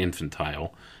young and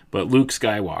infantile, but Luke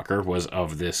Skywalker was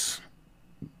of this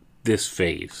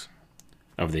phase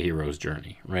of the hero's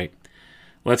journey, right?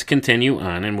 Let's continue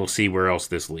on, and we'll see where else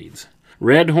this leads.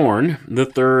 Red Horn, the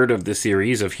third of the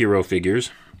series of hero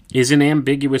figures, is an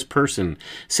ambiguous person,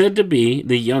 said to be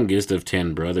the youngest of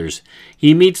 10 brothers.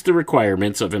 He meets the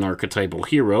requirements of an archetypal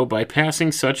hero by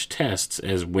passing such tests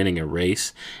as winning a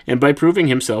race and by proving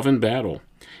himself in battle.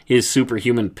 His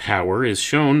superhuman power is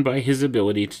shown by his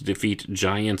ability to defeat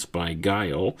giants by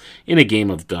guile in a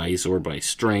game of dice or by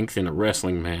strength in a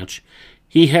wrestling match.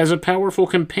 He has a powerful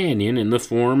companion in the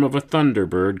form of a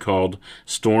thunderbird called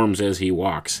Storms as He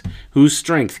Walks, whose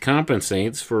strength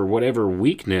compensates for whatever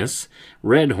weakness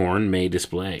Redhorn may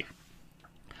display.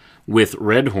 With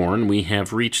Redhorn, we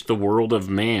have reached the world of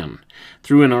man.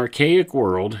 Through an archaic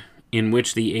world in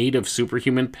which the aid of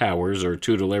superhuman powers or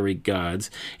tutelary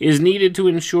gods is needed to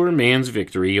ensure man's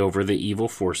victory over the evil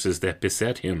forces that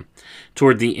beset him.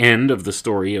 Toward the end of the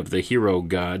story, the hero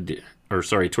god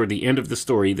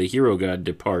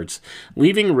departs,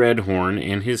 leaving Redhorn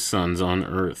and his sons on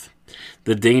Earth.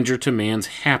 The danger to man's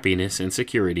happiness and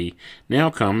security now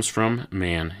comes from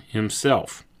man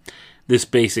himself. This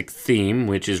basic theme,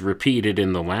 which is repeated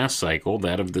in the last cycle,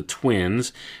 that of the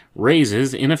twins,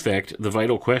 raises, in effect, the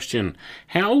vital question: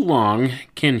 how long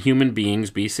can human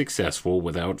beings be successful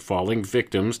without falling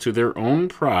victims to their own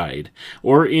pride,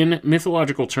 or in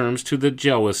mythological terms, to the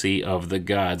jealousy of the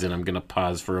gods? And I'm going to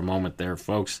pause for a moment there,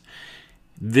 folks.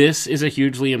 This is a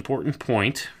hugely important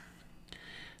point.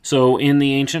 So in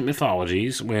the ancient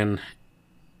mythologies, when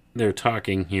they're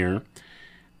talking here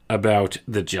about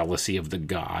the jealousy of the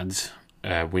gods,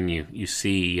 when you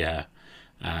see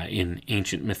in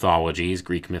ancient mythologies,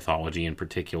 Greek mythology in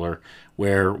particular,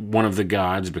 where one of the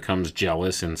gods becomes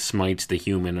jealous and smites the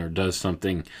human or does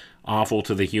something awful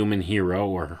to the human hero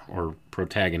or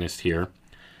protagonist here,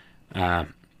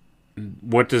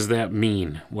 what does that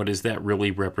mean? What is that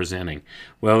really representing?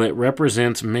 Well, it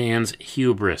represents man's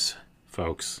hubris,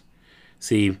 folks.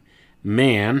 See,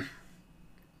 man,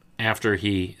 after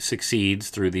he succeeds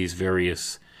through these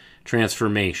various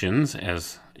transformations,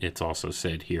 as it's also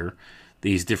said here,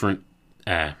 these different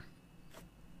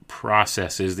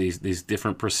processes, these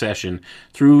different procession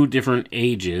through different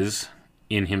ages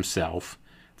in himself,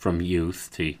 from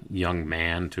youth to young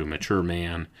man to mature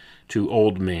man to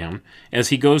old man. As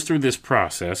he goes through this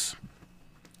process,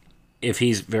 if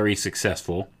he's very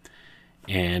successful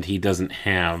and he doesn't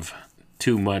have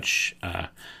too much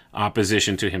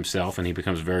opposition to himself and he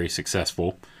becomes very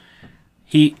successful,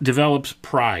 he develops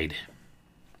pride.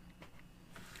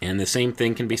 And the same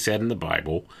thing can be said in the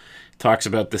Bible. It talks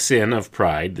about the sin of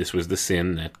pride. This was the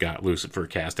sin that got Lucifer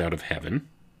cast out of heaven,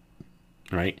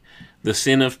 right? The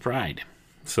sin of pride.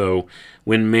 So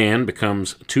when man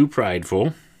becomes too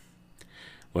prideful,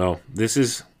 well, this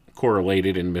is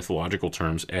correlated in mythological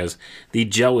terms as the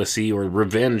jealousy or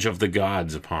revenge of the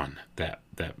gods upon that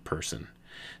person.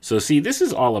 So see, this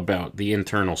is all about the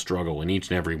internal struggle in each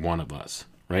and every one of us,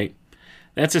 right?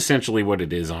 That's essentially what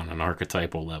it is on an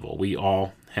archetypal level. We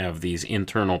all have these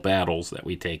internal battles that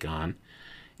we take on,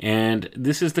 and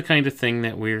this is the kind of thing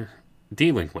that we're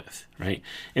dealing with, right?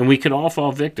 And we could all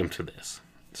fall victim to this.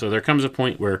 So there comes a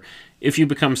point where if you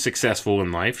become successful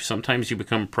in life, sometimes you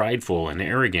become prideful and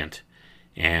arrogant,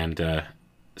 and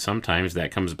sometimes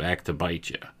that comes back to bite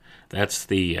you. That's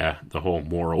the whole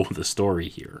moral of the story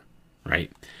here,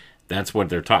 right? That's what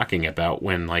they're talking about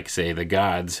when, like, say, the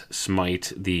gods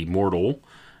smite the mortal,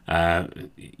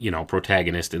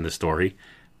 protagonist in the story.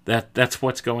 That's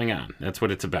what's going on. That's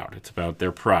what it's about. It's about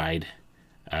their pride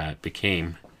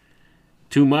became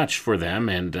too much for them,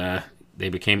 and they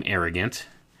became arrogant,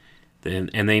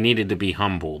 and they needed to be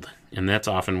humbled. And that's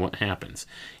often what happens.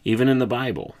 Even in the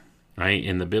Bible, right,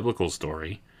 in the biblical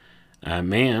story,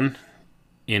 man,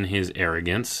 in his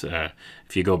arrogance,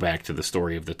 if you go back to the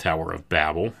story of the Tower of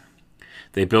Babel,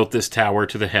 they built this tower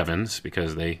to the heavens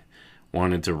because they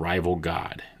wanted to rival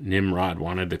God. Nimrod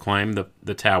wanted to climb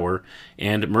the tower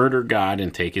and murder God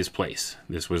and take his place.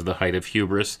 This was the height of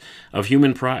hubris, of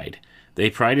human pride. They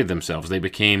prided themselves. They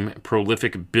became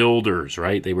prolific builders,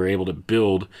 right? They were able to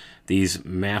build these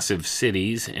massive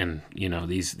cities and,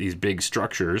 these big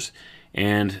structures,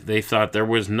 and they thought there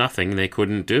was nothing they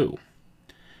couldn't do.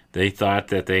 They thought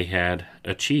that they had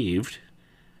achieved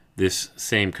this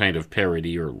same kind of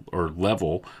parity or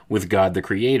level with God the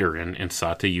Creator and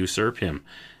sought to usurp him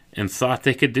and thought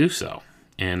they could do so.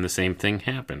 And the same thing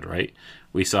happened, right?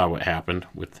 We saw what happened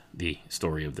with the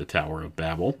story of the Tower of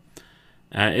Babel.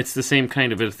 It's the same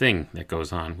kind of a thing that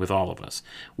goes on with all of us.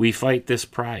 We fight this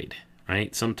pride,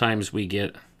 right? Sometimes we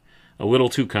get a little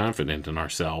too confident in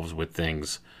ourselves with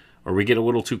things, or we get a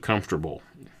little too comfortable.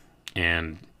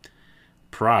 And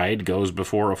pride goes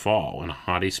before a fall, and a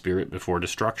haughty spirit before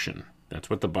destruction. That's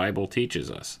what the Bible teaches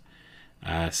us.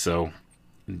 So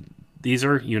these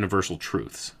are universal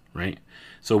truths, right?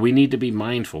 So we need to be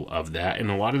mindful of that. And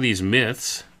a lot of these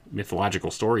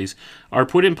mythological stories, are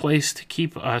put in place to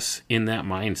keep us in that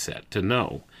mindset, to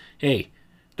know, hey,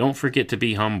 don't forget to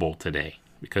be humble today,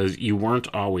 because you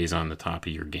weren't always on the top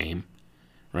of your game,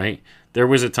 right? There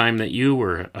was a time that you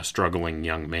were a struggling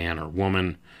young man or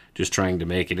woman just trying to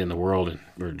make it in the world and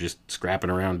or just scrapping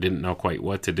around, didn't know quite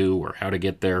what to do or how to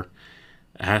get there.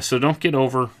 So don't get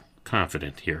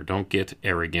overconfident here. Don't get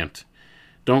arrogant.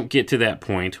 Don't get to that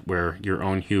point where your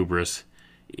own hubris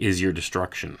is your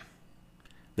destruction.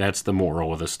 That's the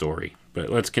moral of the story. But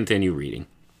let's continue reading.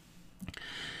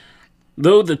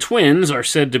 Though the twins are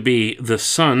said to be the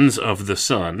sons of the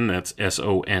sun, that's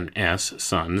S-O-N-S,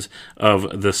 sons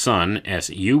of the sun,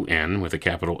 S-U-N, with a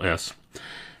capital S,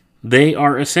 they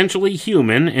are essentially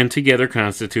human and together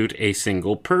constitute a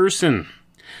single person.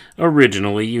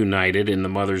 Originally united in the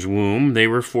mother's womb, they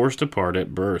were forced apart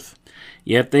at birth.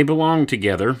 Yet they belong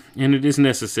together, and it is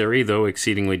necessary, though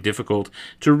exceedingly difficult,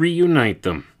 to reunite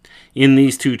them. In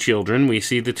these two children we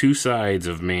see the two sides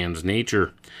of man's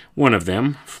nature. One of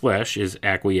them, flesh, is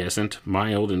acquiescent,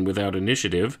 mild, and without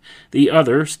initiative. The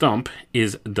other, stump,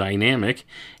 is dynamic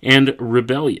and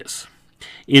rebellious.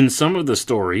 In some of the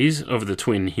stories of the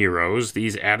twin heroes,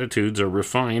 these attitudes are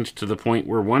refined to the point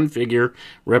where one figure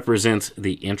represents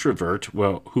the introvert,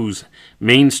 whose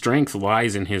main strength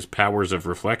lies in his powers of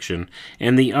reflection,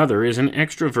 and the other is an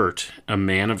extrovert, a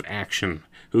man of action,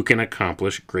 who can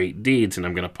accomplish great deeds. And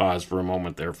I'm going to pause for a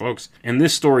moment there, folks. And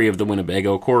this story of the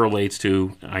Winnebago correlates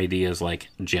to ideas like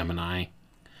Gemini,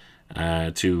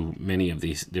 to many of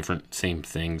these different same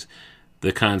things.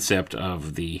 The concept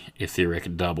of the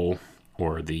etheric double,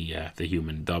 or the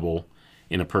human double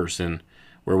in a person,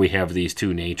 where we have these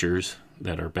two natures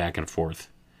that are back and forth.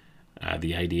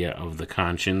 The idea of the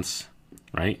conscience,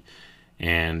 right?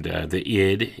 And the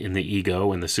id in the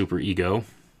ego and the superego.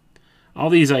 All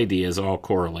these ideas all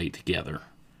correlate together.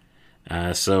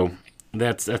 So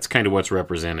that's kind of what's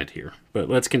represented here. But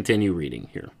let's continue reading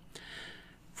here.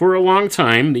 For a long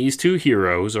time, these two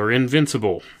heroes are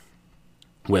invincible.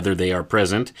 Whether they are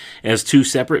present as two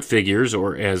separate figures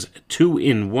or as two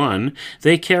in one,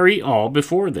 they carry all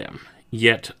before them.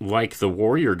 Yet, like the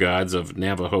warrior gods of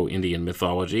Navajo Indian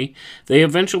mythology, they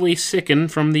eventually sicken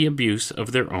from the abuse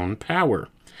of their own power.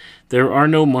 There are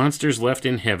no monsters left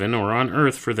in heaven or on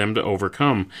earth for them to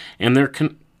overcome, and their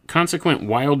consequent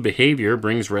wild behavior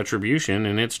brings retribution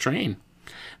in its train.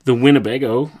 The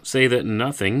Winnebago say that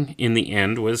nothing, in the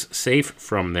end, was safe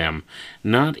from them,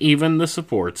 not even the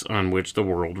supports on which the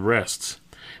world rests.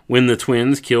 When the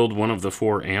twins killed one of the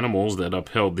four animals that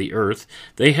upheld the earth,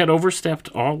 they had overstepped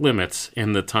all limits,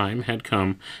 and the time had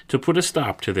come to put a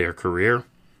stop to their career.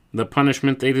 The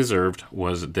punishment they deserved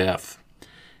was death.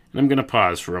 And I'm going to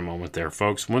pause for a moment there,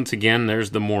 folks. Once again,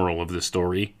 there's the moral of the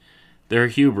story. Their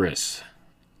hubris,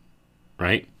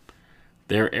 right?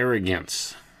 Their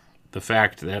arrogance. The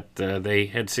fact that they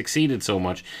had succeeded so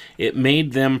much, it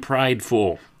made them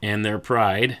prideful, and their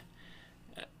pride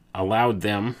allowed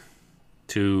them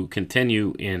to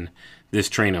continue in this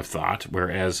train of thought,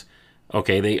 whereas,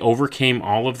 okay, they overcame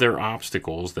all of their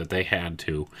obstacles that they had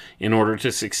to in order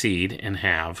to succeed and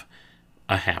have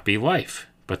a happy life,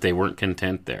 but they weren't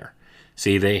content there.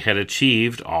 See, they had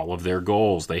achieved all of their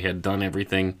goals. They had done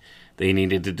everything they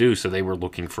needed to do, so they were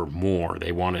looking for more.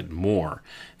 They wanted more.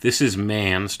 This is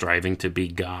man striving to be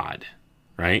God,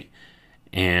 right?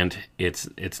 And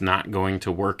it's not going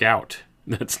to work out.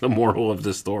 That's the moral of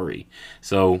the story.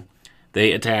 So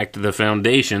they attacked the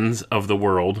foundations of the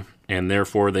world, and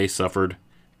therefore they suffered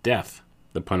death,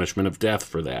 the punishment of death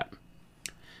for that.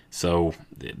 So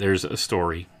there's a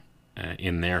story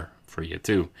in there for you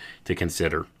too to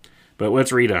consider. But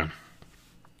let's read on.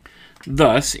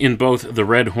 Thus, in both the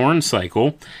Red Horn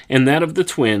cycle and that of the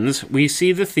twins, we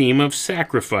see the theme of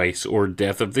sacrifice, or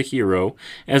death of the hero,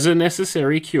 as a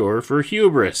necessary cure for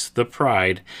hubris, the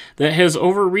pride that has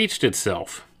overreached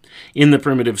itself. In the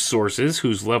primitive sources,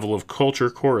 whose level of culture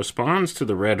corresponds to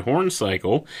the Red Horn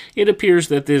cycle, it appears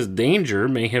that this danger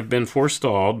may have been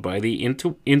forestalled by the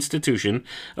institution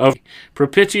of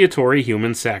propitiatory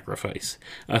human sacrifice,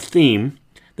 a theme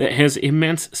that has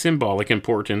immense symbolic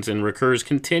importance and recurs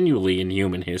continually in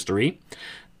human history.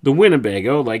 The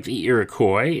Winnebago, like the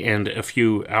Iroquois and a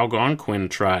few Algonquin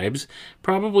tribes,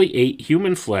 probably ate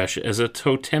human flesh as a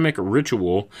totemic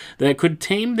ritual that could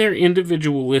tame their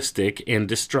individualistic and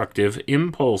destructive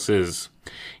impulses.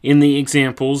 In the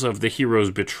examples of the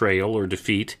hero's betrayal or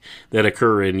defeat that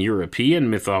occur in European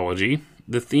mythology,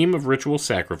 the theme of ritual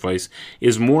sacrifice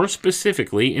is more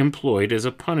specifically employed as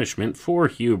a punishment for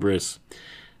hubris.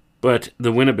 But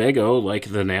the Winnebago,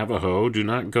 like the Navajo, do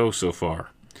not go so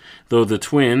far. Though the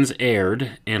twins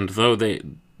erred, and though the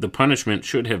punishment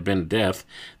should have been death,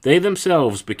 they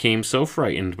themselves became so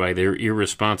frightened by their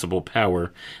irresponsible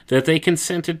power that they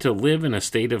consented to live in a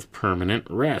state of permanent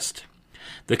rest.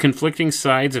 The conflicting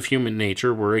sides of human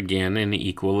nature were again in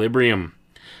equilibrium.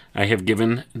 I have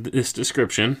given this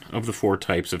description of the four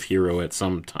types of hero at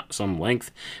some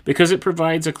length because it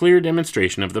provides a clear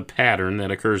demonstration of the pattern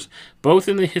that occurs both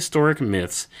in the historic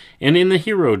myths and in the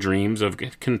hero dreams of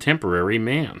contemporary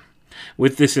man.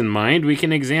 With this in mind, we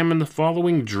can examine the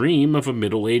following dream of a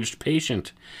middle-aged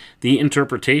patient. The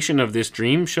interpretation of this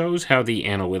dream shows how the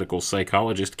analytical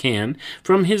psychologist can,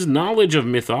 from his knowledge of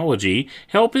mythology,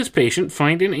 help his patient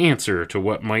find an answer to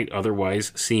what might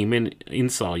otherwise seem an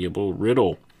insoluble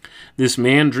riddle. This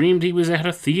man dreamed he was at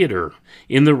a theater,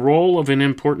 in the role of an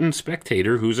important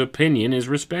spectator whose opinion is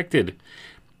respected.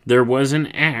 There was an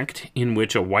act in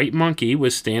which a white monkey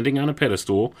was standing on a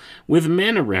pedestal with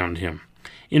men around him.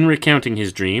 In recounting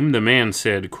his dream, the man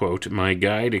said, quote, "My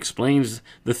guide explains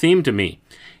the theme to me.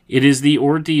 It is the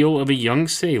ordeal of a young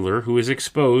sailor who is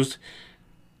exposed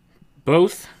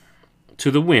both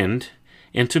to the wind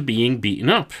and to being beaten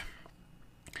up.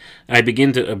 I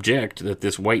begin to object that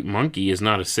this white monkey is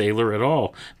not a sailor at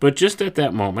all, but just at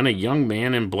that moment a young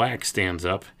man in black stands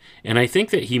up, and I think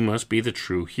that he must be the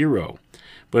true hero.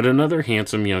 But another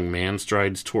handsome young man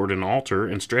strides toward an altar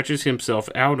and stretches himself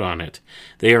out on it.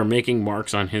 They are making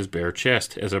marks on his bare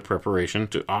chest as a preparation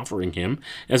to offering him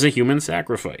as a human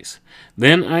sacrifice.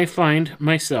 Then I find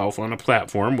myself on a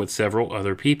platform with several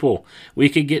other people. We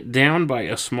could get down by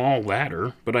a small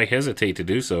ladder, but I hesitate to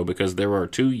do so because there are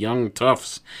two young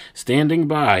toughs standing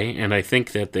by, and I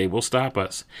think that they will stop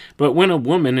us. But when a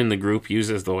woman in the group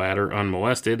uses the ladder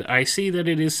unmolested, I see that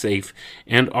it is safe,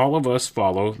 and all of us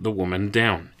follow the woman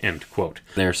down." End quote.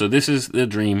 There. So this is the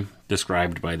dream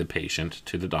described by the patient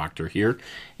to the doctor here.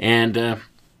 And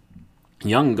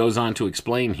Jung goes on to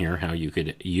explain here how you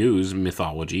could use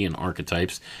mythology and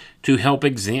archetypes to help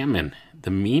examine the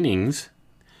meanings,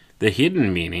 the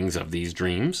hidden meanings of these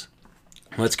dreams.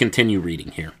 Let's continue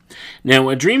reading here. Now,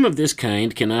 a dream of this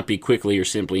kind cannot be quickly or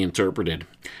simply interpreted.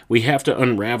 We have to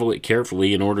unravel it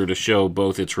carefully in order to show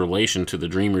both its relation to the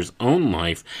dreamer's own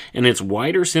life and its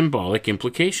wider symbolic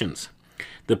implications.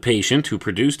 The patient who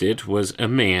produced it was a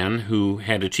man who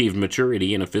had achieved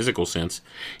maturity in a physical sense.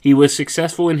 He was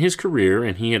successful in his career,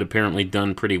 and he had apparently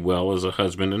done pretty well as a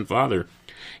husband and father.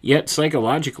 Yet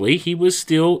psychologically, he was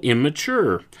still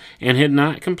immature and had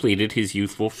not completed his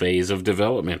youthful phase of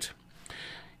development.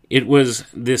 It was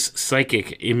this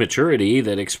psychic immaturity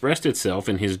that expressed itself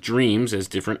in his dreams as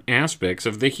different aspects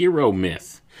of the hero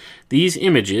myth. These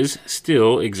images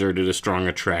still exerted a strong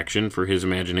attraction for his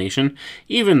imagination,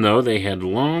 even though they had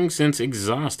long since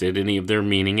exhausted any of their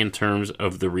meaning in terms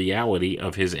of the reality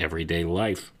of his everyday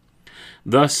life.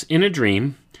 Thus, in a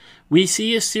dream, we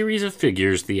see a series of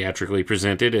figures theatrically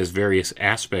presented as various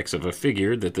aspects of a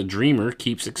figure that the dreamer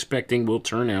keeps expecting will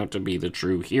turn out to be the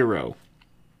true hero.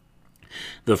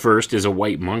 The first is a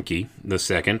white monkey, the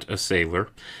second a sailor,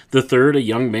 the third a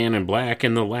young man in black,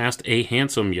 and the last a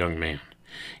handsome young man.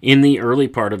 In the early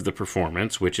part of the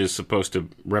performance, which is supposed to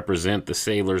represent the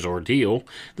sailor's ordeal,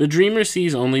 the dreamer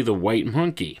sees only the white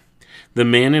monkey. The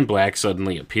man in black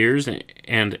suddenly appears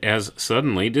and as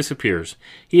suddenly disappears.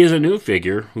 He is a new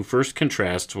figure who first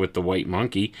contrasts with the white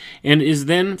monkey and is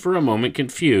then for a moment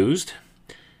confused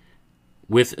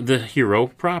with the hero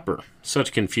proper.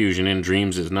 Such confusion in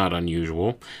dreams is not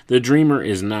unusual. The dreamer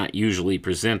is not usually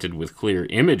presented with clear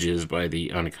images by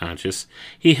the unconscious.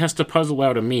 He has to puzzle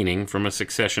out a meaning from a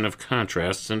succession of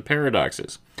contrasts and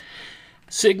paradoxes.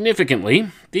 Significantly,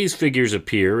 these figures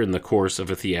appear in the course of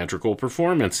a theatrical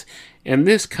performance, and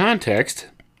this context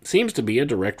seems to be a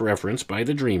direct reference by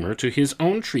the dreamer to his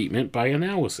own treatment by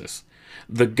analysis.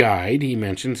 The guide, he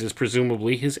mentions, is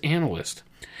presumably his analyst.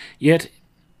 Yet,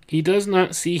 he does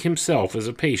not see himself as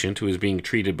a patient who is being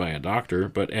treated by a doctor,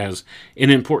 but as an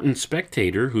important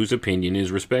spectator whose opinion is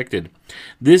respected.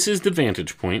 This is the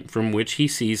vantage point from which he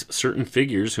sees certain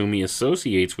figures whom he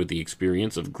associates with the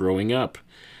experience of growing up.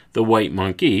 The white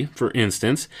monkey, for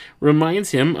instance,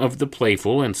 reminds him of the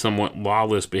playful and somewhat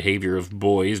lawless behavior of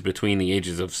boys between the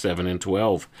ages of 7 and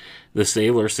 12. The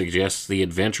sailor suggests the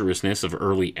adventurousness of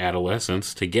early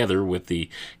adolescence, together with the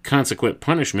consequent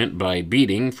punishment by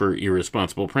beating for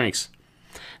irresponsible pranks.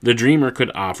 The dreamer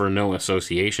could offer no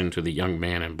association to the young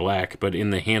man in black, but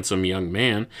in the handsome young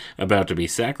man about to be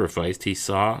sacrificed, he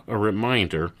saw a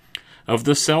reminder of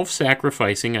the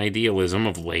self-sacrificing idealism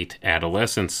of late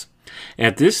adolescence.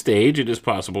 At this stage, it is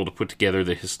possible to put together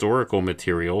the historical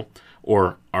material,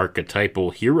 or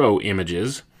archetypal hero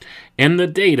images, and the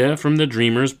data from the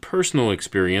dreamer's personal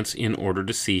experience in order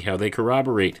to see how they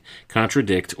corroborate,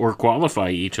 contradict, or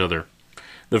qualify each other.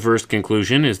 The first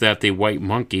conclusion is that the white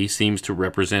monkey seems to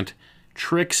represent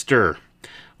trickster,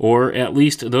 or at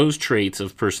least those traits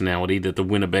of personality that the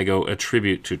Winnebago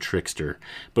attribute to trickster.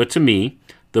 But to me,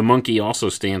 the monkey also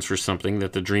stands for something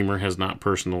that the dreamer has not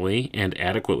personally and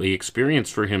adequately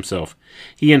experienced for himself.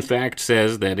 He in fact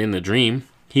says that in the dream,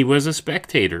 he was a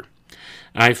spectator.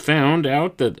 I found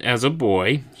out that as a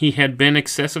boy, he had been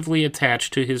excessively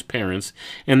attached to his parents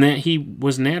and that he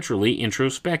was naturally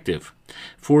introspective.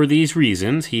 For these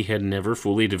reasons, he had never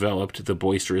fully developed the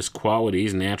boisterous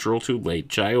qualities natural to late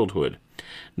childhood.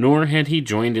 Nor had he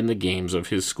joined in the games of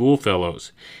his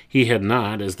schoolfellows. He had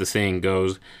not, as the saying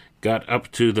goes, got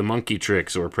up to the monkey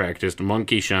tricks or practiced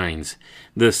monkey shines.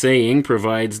 The saying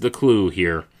provides the clue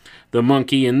here. The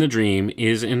monkey in the dream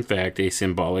is, in fact, a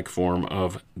symbolic form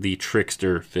of the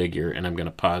trickster figure. And I'm going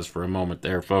to pause for a moment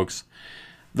there, folks.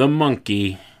 The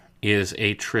monkey is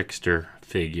a trickster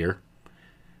figure.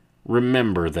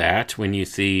 Remember that when you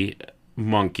see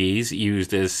monkeys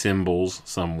used as symbols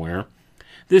somewhere.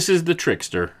 This is the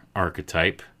trickster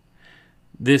archetype.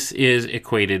 This is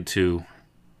equated to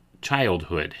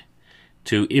childhood,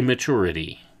 to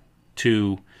immaturity,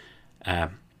 to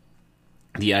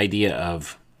the idea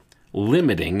of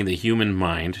limiting the human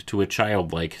mind to a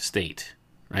childlike state,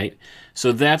 right?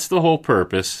 So that's the whole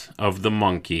purpose of the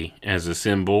monkey as a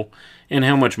symbol. And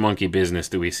how much monkey business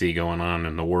do we see going on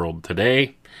in the world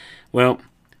today? Well,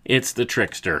 it's the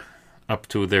trickster, up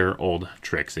to their old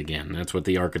tricks again. That's what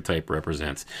the archetype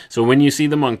represents. So when you see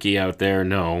the monkey out there,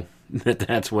 know that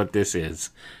that's what this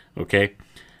is, okay?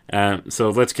 So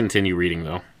let's continue reading,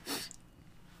 though.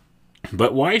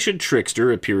 But why should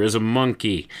trickster appear as a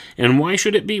monkey? And why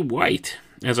should it be white?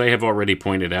 As I have already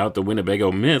pointed out, the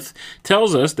Winnebago myth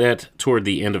tells us that toward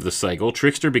the end of the cycle,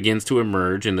 trickster begins to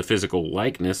emerge in the physical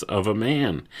likeness of a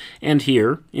man. And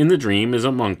here, in the dream, is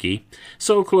a monkey,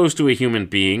 so close to a human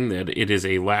being that it is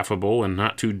a laughable and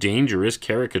not too dangerous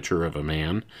caricature of a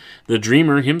man. The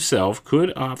dreamer himself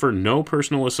could offer no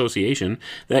personal association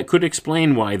that could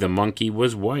explain why the monkey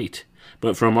was white.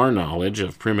 But from our knowledge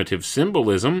of primitive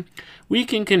symbolism, we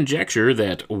can conjecture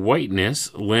that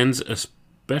whiteness lends a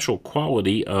special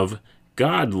quality of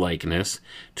godlikeness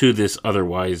to this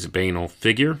otherwise banal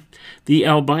figure. The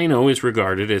albino is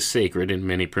regarded as sacred in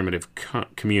many primitive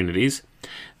communities.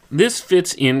 This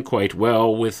fits in quite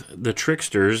well with the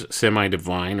trickster's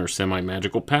semi-divine or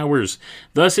semi-magical powers.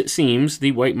 Thus, it seems,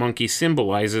 the white monkey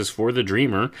symbolizes for the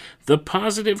dreamer the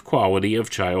positive quality of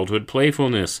childhood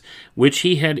playfulness, which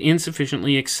he had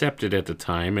insufficiently accepted at the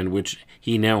time and which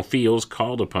he now feels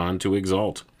called upon to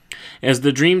exalt. As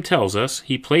the dream tells us,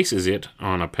 he places it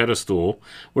on a pedestal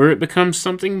where it becomes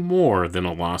something more than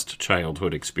a lost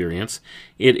childhood experience.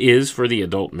 It is, for the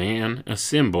adult man, a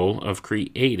symbol of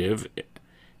creative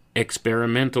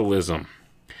experimentalism.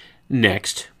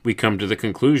 Next, we come to the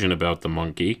conclusion about the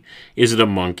monkey. Is it a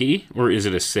monkey, or is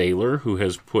it a sailor who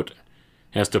has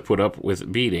to put up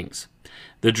with beatings?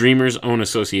 The dreamer's own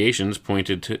associations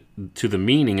pointed to the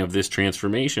meaning of this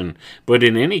transformation, but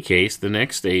in any case, the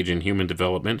next stage in human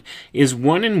development is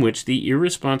one in which the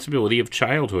irresponsibility of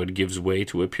childhood gives way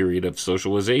to a period of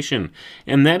socialization,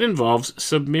 and that involves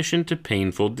submission to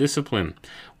painful discipline.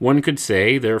 One could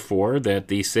say, therefore, that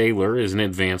the sailor is an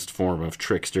advanced form of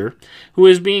trickster, who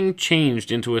is being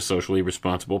changed into a socially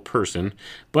responsible person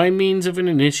by means of an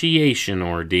initiation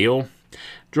ordeal.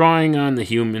 Drawing on the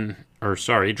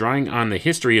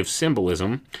history of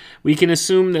symbolism, we can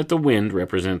assume that the wind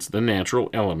represents the natural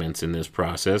elements in this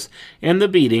process, and the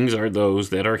beatings are those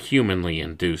that are humanly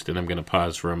induced. And I'm going to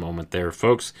pause for a moment there,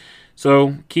 folks.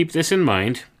 So keep this in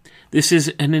mind. This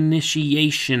is an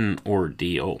initiation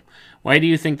ordeal. Why do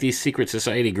you think these secret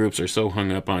society groups are so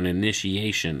hung up on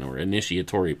initiation or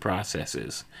initiatory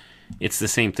processes? It's the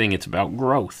same thing. It's about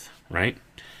growth, right?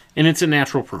 And it's a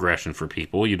natural progression for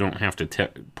people. You don't have to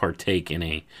partake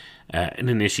in an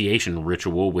initiation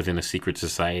ritual within a secret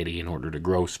society in order to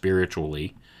grow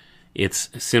spiritually. It's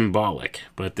symbolic,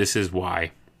 but this is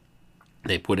why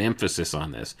they put emphasis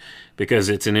on this, because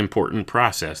it's an important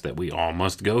process that we all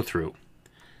must go through.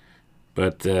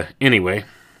 But anyway,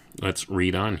 let's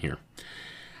read on here.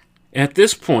 At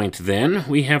this point, then,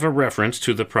 we have a reference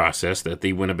to the process that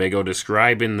the Winnebago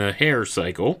describe in the hair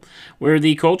cycle, where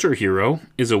the culture hero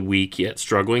is a weak yet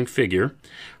struggling figure,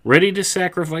 ready to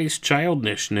sacrifice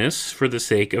childishness for the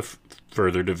sake of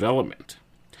further development.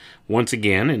 Once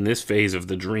again, in this phase of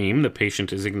the dream, the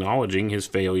patient is acknowledging his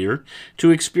failure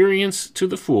to experience to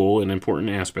the full an important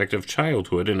aspect of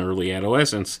childhood and early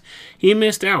adolescence. He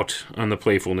missed out on the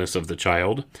playfulness of the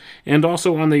child, and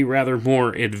also on the rather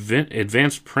more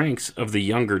advanced pranks of the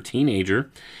younger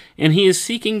teenager, and he is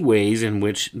seeking ways in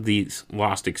which these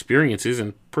lost experiences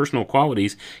and personal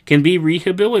qualities can be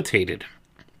rehabilitated.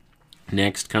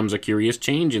 Next comes a curious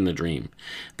change in the dream.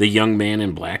 The young man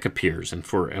in black appears, and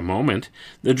for a moment,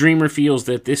 the dreamer feels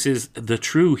that this is the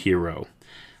true hero.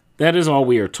 That is all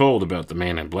we are told about the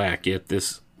man in black, yet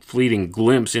this fleeting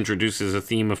glimpse introduces a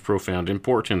theme of profound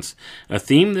importance, a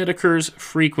theme that occurs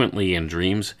frequently in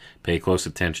dreams. Pay close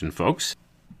attention, folks.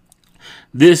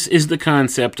 This is the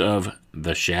concept of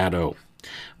the shadow,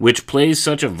 which plays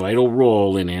such a vital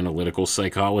role in analytical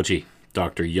psychology.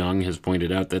 Dr. Jung has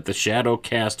pointed out that the shadow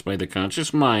cast by the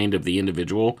conscious mind of the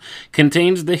individual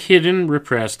contains the hidden,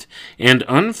 repressed, and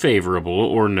unfavorable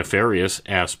or nefarious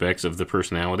aspects of the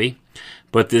personality.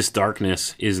 But this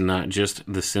darkness is not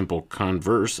just the simple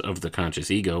converse of the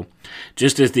conscious ego.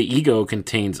 Just as the ego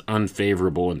contains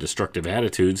unfavorable and destructive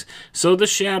attitudes, so the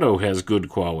shadow has good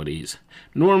qualities,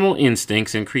 normal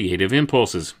instincts, and creative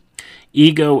impulses.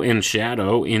 Ego and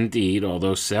shadow, indeed,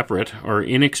 although separate, are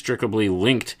inextricably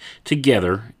linked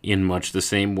together in much the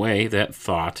same way that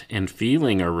thought and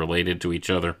feeling are related to each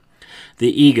other.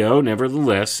 The ego,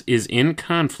 nevertheless, is in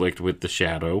conflict with the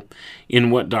shadow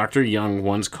in what Dr. Jung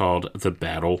once called the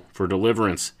battle for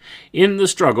deliverance. In the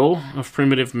struggle of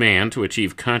primitive man to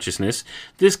achieve consciousness,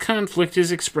 this conflict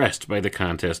is expressed by the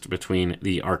contest between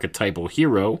the archetypal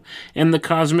hero and the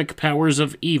cosmic powers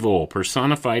of evil,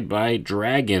 personified by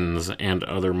dragons and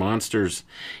other monsters.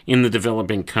 In the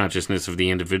developing consciousness of the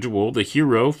individual, the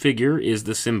hero figure is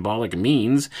the symbolic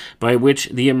means by which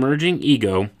the emerging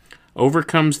ego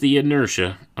overcomes the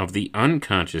inertia of the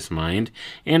unconscious mind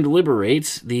and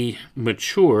liberates the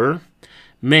mature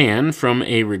man from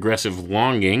a regressive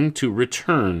longing to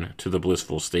return to the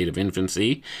blissful state of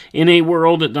infancy in a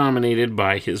world dominated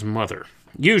by his mother.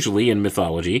 Usually, in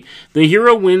mythology, the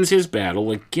hero wins his battle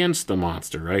against the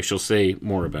monster. I shall say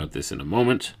more about this in a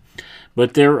moment.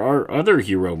 But there are other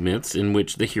hero myths in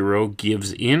which the hero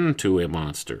gives in to a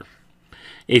monster.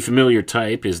 A familiar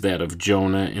type is that of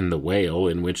Jonah and the whale,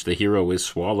 in which the hero is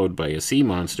swallowed by a sea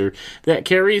monster that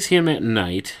carries him on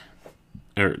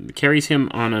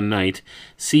a night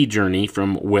sea journey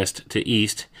from west to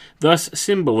east, thus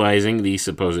symbolizing the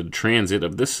supposed transit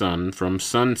of the sun from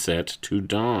sunset to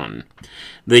dawn.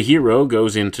 The hero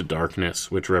goes into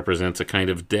darkness, which represents a kind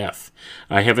of death.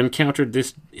 I have encountered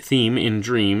this theme in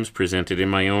dreams presented in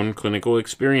my own clinical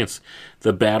experience.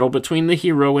 The battle between the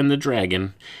hero and the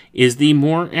dragon is the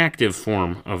more active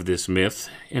form of this myth,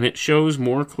 and it shows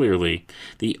more clearly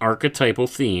the archetypal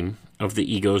theme of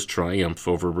the ego's triumph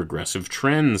over regressive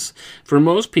trends. For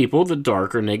most people, the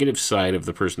dark or negative side of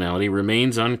the personality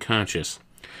remains unconscious.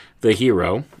 The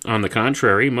hero, on the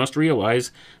contrary, must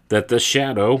realize that the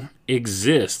shadow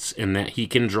exists and that he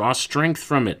can draw strength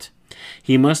from it.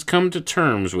 He must come to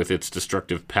terms with its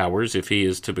destructive powers if he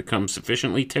is to become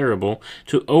sufficiently terrible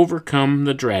to overcome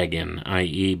the dragon,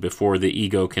 i.e., before the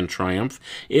ego can triumph,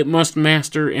 it must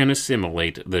master and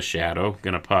assimilate the shadow.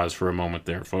 Gonna pause for a moment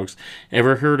there, folks.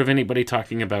 Ever heard of anybody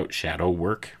talking about shadow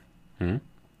work?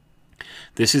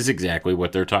 This is exactly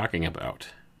what they're talking about,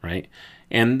 right?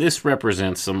 And this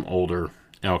represents some older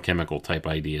alchemical type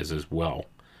ideas as well.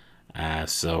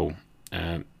 They've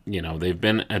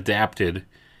been adapted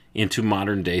into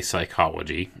modern day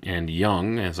psychology, and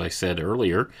Jung, as I said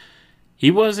earlier, he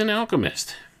was an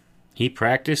alchemist. He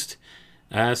practiced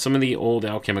some of the old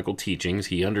alchemical teachings.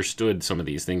 He understood some of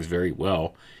these things very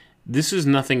well. This is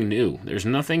nothing new. There's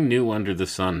nothing new under the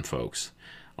sun, folks.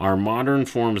 Our modern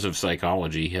forms of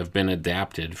psychology have been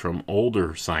adapted from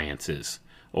older sciences,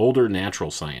 older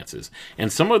natural sciences, and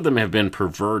some of them have been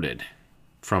perverted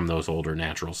from those older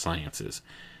natural sciences.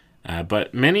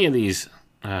 But many of these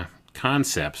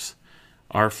concepts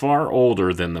are far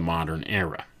older than the modern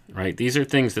era, right? These are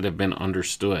things that have been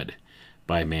understood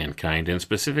by mankind, and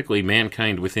specifically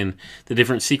mankind within the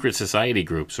different secret society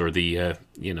groups or the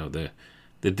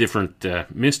different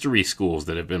mystery schools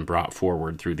that have been brought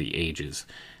forward through the ages.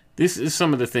 This is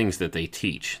some of the things that they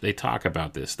teach. They talk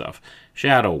about this stuff.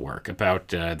 Shadow work,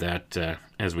 about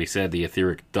as we said, the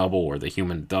etheric double or the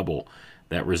human double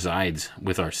that resides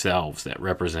with ourselves, that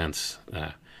represents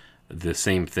the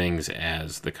same things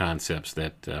as the concepts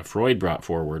that Freud brought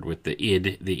forward with the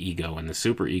id, the ego, and the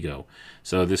superego.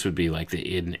 So this would be like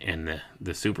the id and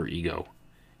the superego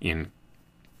in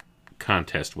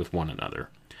contest with one another.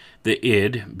 The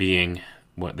id being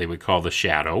what they would call the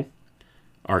shadow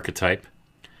archetype,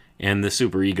 and the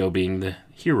superego being the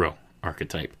hero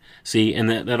archetype. See, and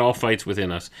that all fights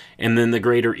within us. And then the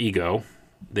greater ego,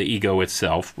 the ego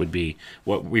itself, would be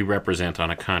what we represent on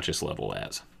a conscious level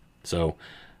as. So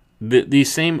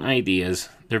these same ideas,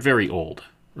 they're very old,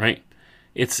 right?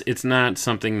 It's not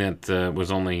something that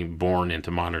was only born into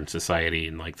modern society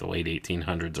in like the late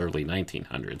 1800s, early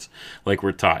 1900s, like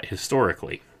we're taught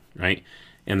historically, right?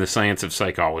 And the science of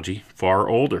psychology, far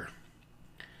older,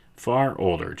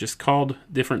 just called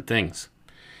different things.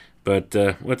 But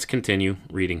let's continue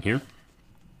reading here.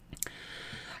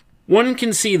 One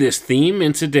can see this theme,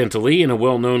 incidentally, in a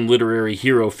well-known literary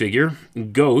hero figure,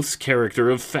 Goethe's character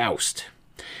of Faust.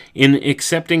 In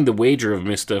accepting the wager of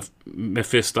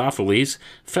Mephistopheles,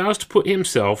 Faust put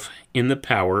himself in the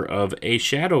power of a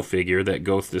shadow figure that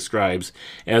Goethe describes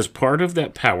as part of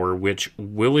that power which,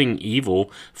 willing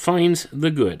evil, finds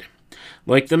the good.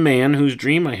 Like the man whose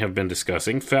dream I have been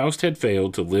discussing, Faust had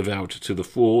failed to live out to the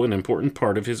full an important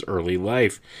part of his early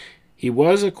life. He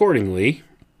was, accordingly,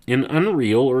 an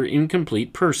unreal or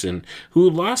incomplete person who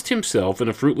lost himself in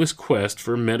a fruitless quest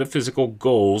for metaphysical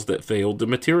goals that failed to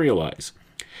materialize.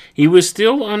 He was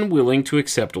still unwilling to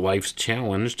accept life's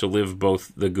challenge to live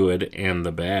both the good and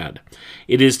the bad.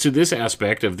 It is to this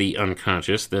aspect of the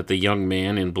unconscious that the young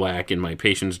man in black in my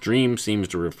patient's dream seems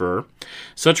to refer,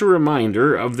 such a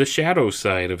reminder of the shadow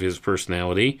side of his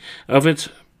personality, of its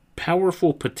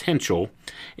powerful potential,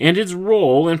 and its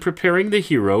role in preparing the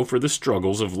hero for the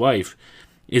struggles of life,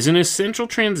 is an essential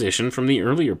transition from the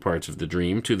earlier parts of the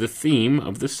dream to the theme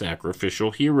of the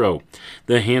sacrificial hero,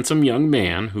 the handsome young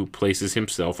man who places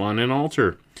himself on an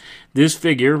altar. This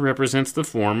figure represents the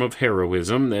form of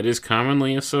heroism that is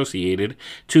commonly associated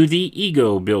to the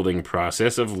ego-building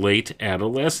process of late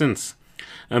adolescence.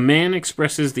 A man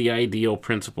expresses the ideal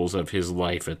principles of his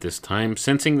life at this time,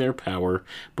 sensing their power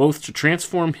both to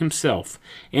transform himself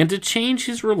and to change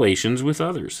his relations with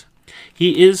others.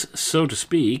 He is, so to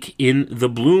speak, in the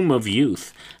bloom of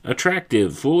youth,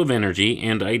 attractive, full of energy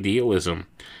and idealism.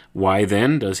 Why,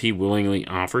 then, does he willingly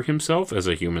offer himself as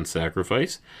a human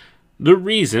sacrifice? The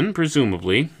reason,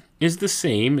 presumably, is the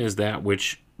same as that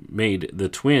which made the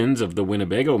twins of the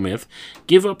Winnebago myth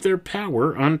give up their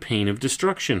power on pain of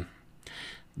destruction.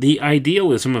 The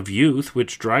idealism of youth,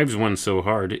 which drives one so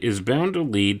hard, is bound to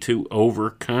lead to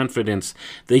overconfidence.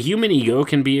 The human ego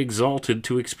can be exalted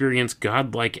to experience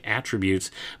godlike attributes,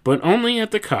 but only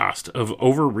at the cost of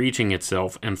overreaching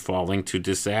itself and falling to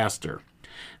disaster.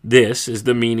 This is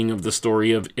the meaning of the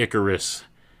story of Icarus,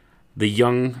 the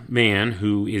young man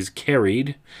who is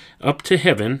carried up to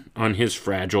heaven on his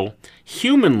fragile,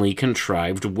 humanly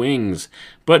contrived wings,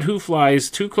 but who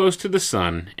flies too close to the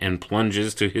sun and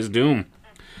plunges to his doom.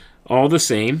 All the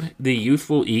same, the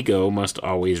youthful ego must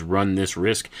always run this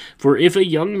risk, for if a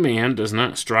young man does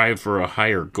not strive for a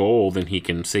higher goal than he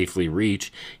can safely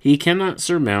reach, he cannot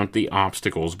surmount the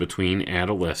obstacles between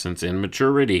adolescence and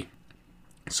maturity.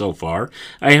 So far,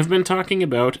 I have been talking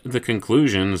about the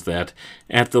conclusions that,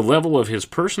 at the level of his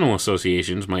personal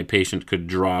associations, my patient could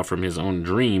draw from his own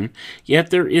dream, yet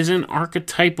there is an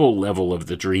archetypal level of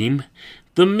the dream,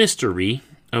 the mystery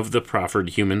of the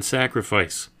proffered human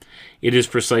sacrifice. It is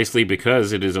precisely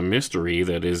because it is a mystery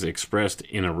that is expressed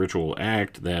in a ritual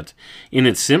act that, in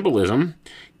its symbolism,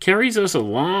 carries us a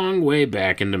long way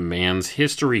back into man's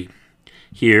history.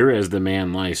 Here, as the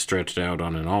man lies stretched out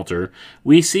on an altar,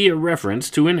 we see a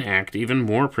reference to an act even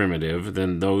more primitive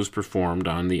than those performed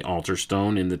on the altar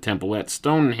stone in the temple at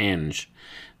Stonehenge.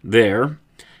 There,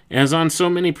 as on so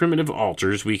many primitive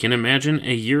altars, we can imagine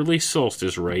a yearly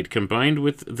solstice rite combined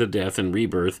with the death and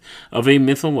rebirth of a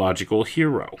mythological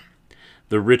hero.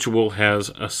 The ritual has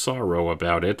a sorrow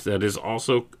about it that is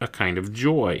also a kind of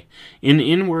joy, an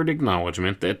inward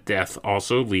acknowledgement that death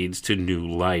also leads to new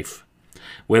life.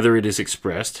 Whether it is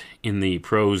expressed in the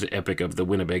prose epic of the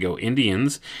Winnebago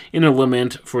Indians, in a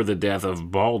lament for the death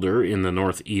of Balder in the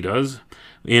North Eddas,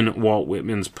 in Walt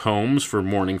Whitman's poems for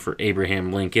mourning for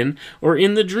Abraham Lincoln, or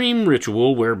in the dream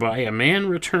ritual whereby a man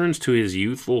returns to his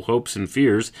youthful hopes and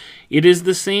fears, it is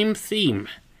the same theme.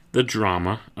 The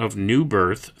drama of new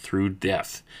birth through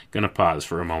death. Going to pause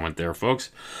for a moment there, folks.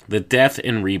 The death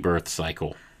and rebirth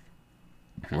cycle.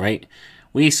 Right?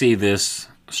 We see this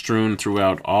strewn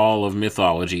throughout all of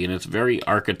mythology, and it's very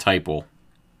archetypal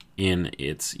in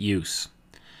its use.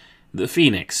 The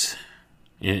phoenix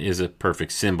is a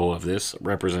perfect symbol of this,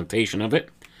 representation of it.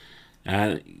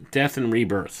 Death and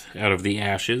rebirth. Out of the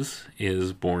ashes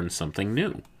is born something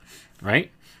new. Right?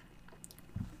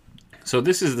 So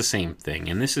this is the same thing,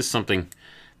 and this is something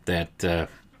that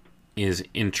is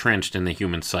entrenched in the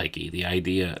human psyche, the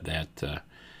idea that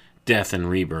death and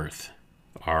rebirth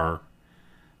are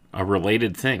a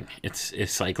related thing. It's a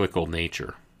cyclical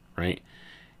nature, right?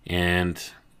 And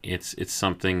it's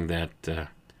something that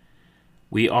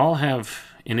we all have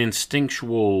an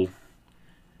instinctual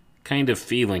kind of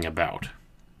feeling about.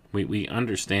 We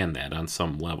understand that on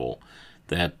some level,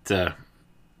 that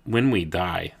when we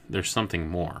die, there's something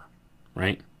more.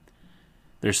 Right?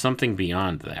 There's something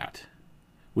beyond that.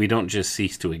 We don't just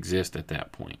cease to exist at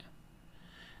that point.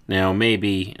 Now,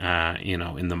 maybe,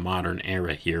 in the modern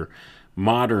era here,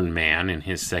 modern man in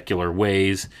his secular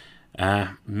ways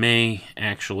may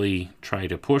actually try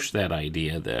to push that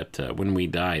idea that when we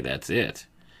die, that's it.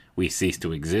 We cease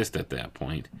to exist at that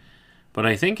point. But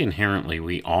I think inherently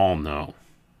we all know.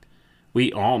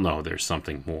 We all know there's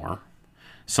something more,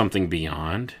 something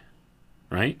beyond,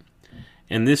 right?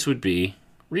 And this would be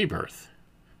rebirth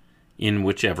in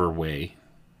whichever way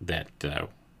that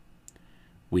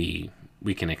we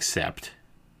can accept,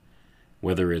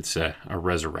 whether it's a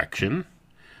resurrection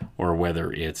or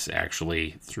whether it's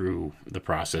actually through the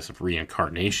process of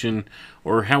reincarnation,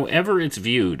 or however it's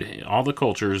viewed. All the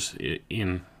cultures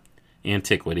in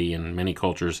antiquity and many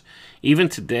cultures, even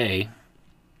today,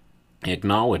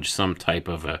 acknowledge some type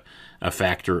of a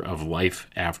factor of life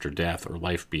after death or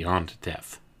life beyond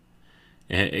death.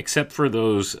 Except for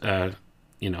those,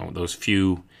 those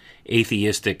few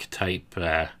atheistic type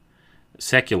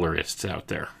secularists out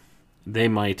there. They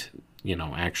might,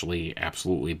 actually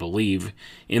absolutely believe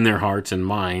in their hearts and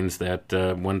minds that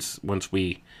once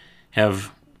we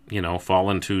have,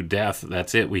 fallen to death,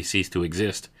 that's it, we cease to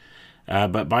exist.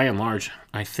 But by and large,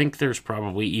 I think there's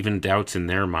probably even doubts in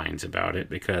their minds about it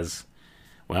because,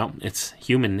 well, it's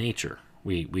human nature.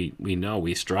 We know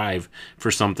we strive for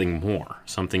something more,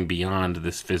 something beyond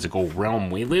this physical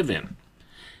realm we live in.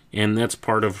 And that's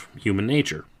part of human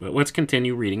nature. But let's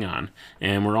continue reading on,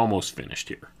 and we're almost finished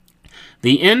here.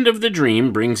 The end of the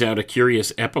dream brings out a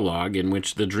curious epilogue in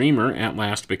which the dreamer at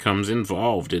last becomes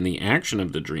involved in the action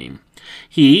of the dream.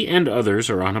 He and others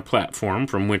are on a platform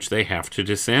from which they have to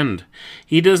descend.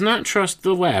 He does not trust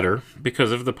the ladder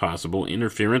because of the possible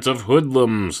interference of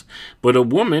hoodlums, but a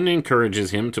woman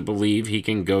encourages him to believe he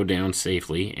can go down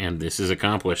safely, and this is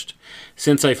accomplished.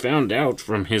 Since I found out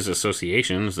from his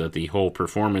associations that the whole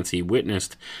performance he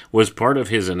witnessed was part of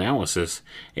his analysis,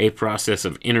 a process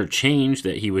of interchange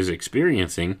that he was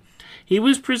experiencing, he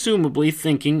was presumably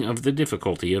thinking of the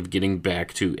difficulty of getting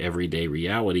back to everyday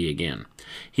reality again.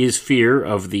 His fear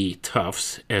of the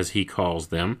toughs, as he calls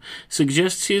them,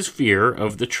 suggests his fear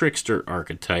of the trickster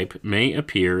archetype may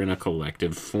appear in a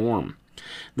collective form.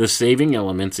 The saving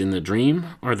elements in the dream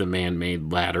are the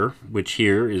man-made ladder, which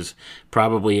here is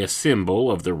probably a symbol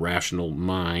of the rational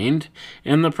mind,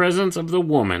 and the presence of the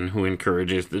woman who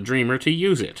encourages the dreamer to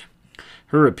use it.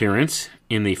 Her appearance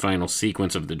in the final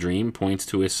sequence of the dream points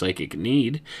to a psychic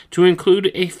need to include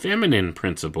a feminine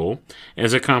principle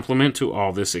as a complement to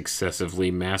all this excessively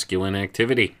masculine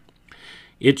activity.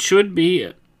 It should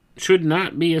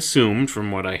not be assumed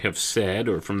from what I have said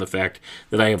or from the fact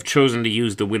that I have chosen to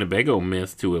use the Winnebago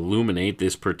myth to illuminate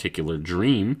this particular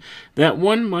dream that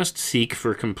one must seek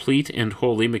for complete and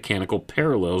wholly mechanical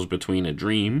parallels between a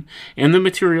dream and the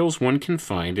materials one can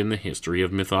find in the history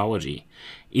of mythology.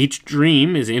 Each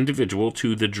dream is individual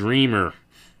to the dreamer,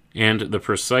 and the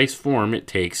precise form it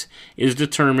takes is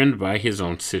determined by his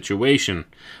own situation.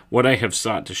 What I have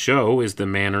sought to show is the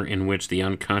manner in which the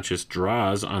unconscious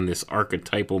draws on this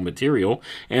archetypal material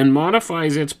and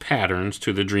modifies its patterns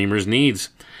to the dreamer's needs.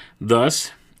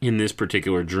 Thus, in this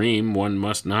particular dream, one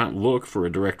must not look for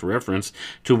a direct reference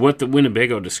to what the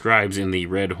Winnebago describes in the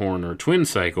Red Horn or Twin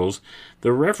cycles.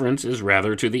 The reference is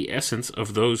rather to the essence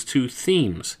of those two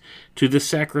themes, to the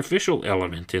sacrificial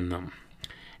element in them.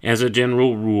 As a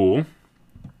general rule,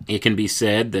 it can be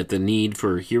said that the need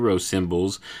for hero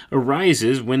symbols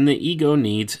arises when the ego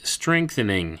needs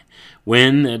strengthening,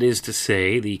 when, that is to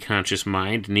say, the conscious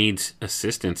mind needs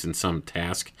assistance in some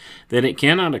task that it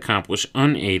cannot accomplish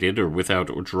unaided or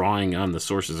without drawing on the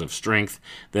sources of strength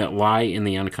that lie in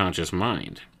the unconscious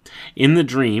mind. In the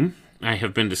dream I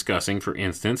have been discussing, for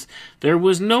instance, there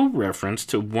was no reference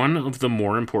to one of the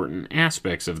more important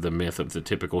aspects of the myth of the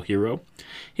typical hero,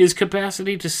 his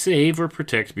capacity to save or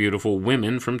protect beautiful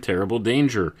women from terrible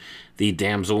danger. The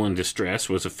damsel in distress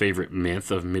was a favorite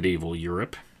myth of medieval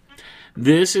Europe.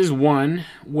 This is one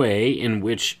way in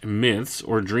which myths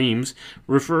or dreams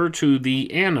refer to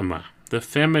the anima, the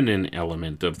feminine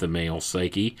element of the male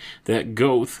psyche that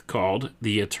Goethe called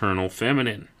the eternal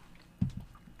feminine.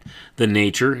 The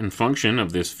nature and function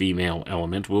of this female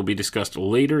element will be discussed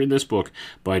later in this book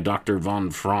by Dr.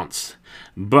 von Franz,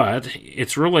 but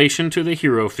its relation to the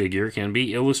hero figure can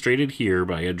be illustrated here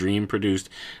by a dream produced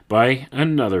by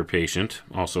another patient,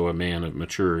 also a man of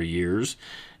mature years,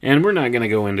 and we're not going to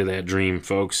go into that dream,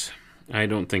 folks. I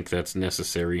don't think that's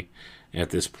necessary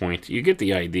at this point. You get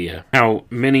the idea how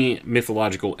many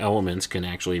mythological elements can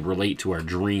actually relate to our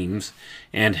dreams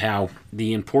and how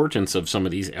the importance of some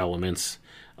of these elements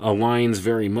aligns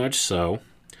very much so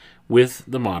with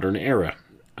the modern era,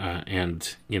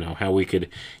 and how we could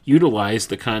utilize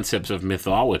the concepts of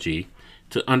mythology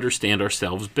to understand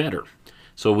ourselves better.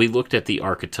 So we looked at the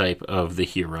archetype of the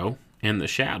hero and the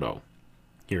shadow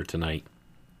here tonight.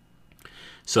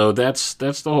 So that's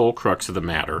the whole crux of the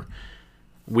matter.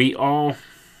 We all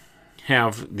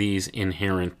have these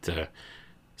inherent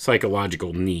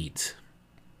psychological needs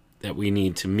that we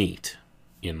need to meet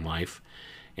in life.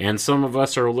 And some of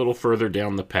us are a little further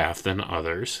down the path than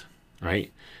others,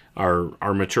 right?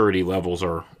 Our maturity levels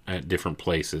are at different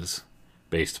places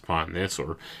based upon this,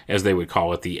 or as they would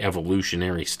call it, the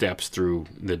evolutionary steps through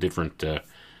the different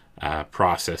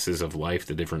processes of life,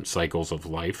 the different cycles of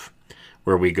life,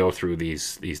 where we go through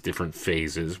these different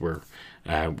phases, where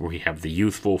we have the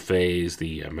youthful phase,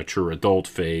 the mature adult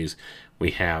phase.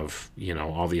 We have,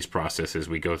 all these processes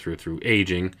we go through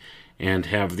aging, and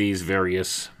have these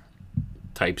various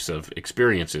types of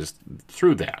experiences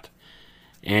through that.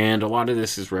 And a lot of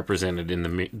this is represented in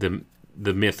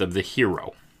the myth of the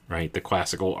hero, right? The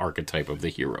classical archetype of the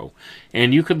hero.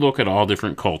 And you could look at all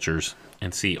different cultures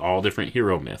and see all different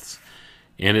hero myths.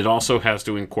 And it also has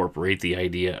to incorporate the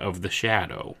idea of the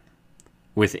shadow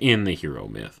within the hero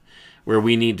myth, where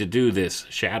we need to do this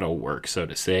shadow work, so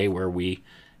to say, where we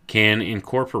can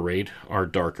incorporate our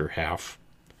darker half,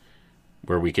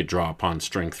 where we could draw upon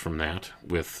strength from that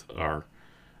with our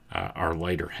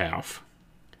lighter half.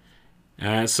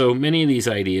 So many of these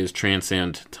ideas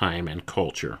transcend time and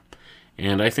culture.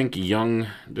 And I think Jung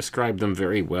described them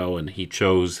very well, and he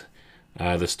chose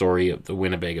the story of the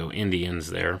Winnebago Indians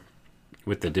there,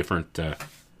 with the different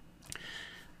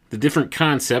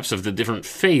concepts of the different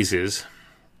phases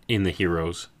in the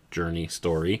hero's journey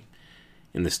story,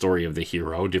 in the story of the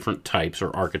hero, different types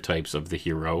or archetypes of the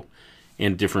hero,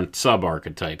 and different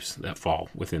sub-archetypes that fall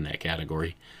within that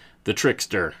category. The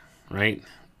trickster, right?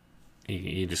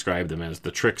 He described them as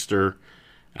the trickster,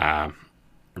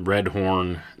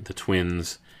 Redhorn, the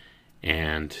twins,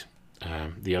 and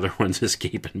the other one's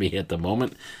escaping me at the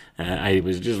moment. I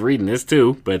was just reading this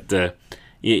too, but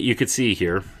you could see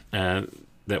here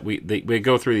that we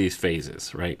go through these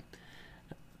phases, right?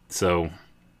 So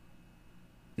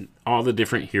all the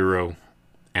different hero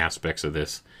aspects of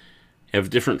this have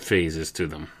different phases to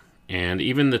them. And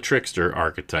even the trickster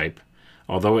archetype,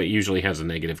 although it usually has a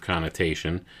negative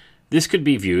connotation, this could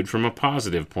be viewed from a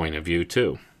positive point of view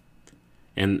too.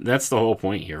 And that's the whole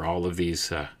point here. All of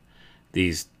these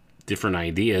different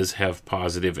ideas have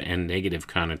positive and negative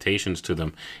connotations to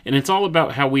them. And it's all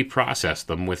about how we process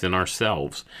them within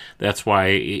ourselves. That's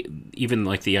why even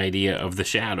like the idea of the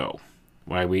shadow,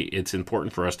 why it's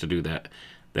important for us to do that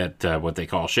what they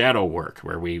call shadow work,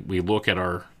 where we look at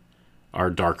our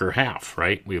darker half,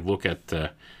 right? We look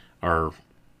at our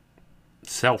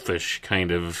selfish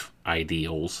kind of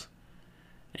ideals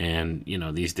and,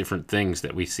 these different things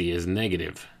that we see as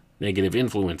negative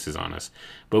influences on us.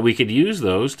 But we could use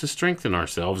those to strengthen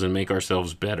ourselves and make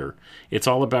ourselves better. It's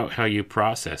all about how you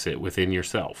process it within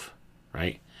yourself,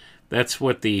 right? That's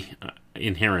what the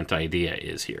inherent idea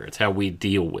is here. It's how we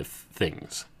deal with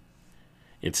things.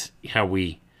 It's how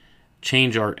we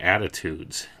change our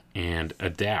attitudes and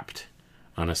adapt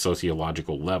on a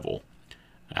sociological level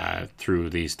through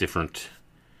these different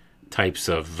types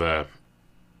of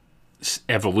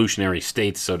evolutionary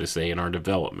states, so to say, in our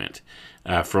development.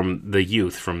 From the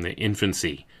youth, from the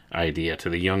infancy idea to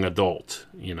the young adult,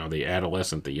 the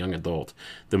adolescent, the young adult,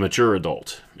 the mature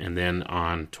adult, and then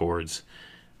on towards,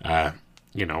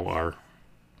 our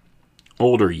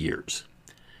older years.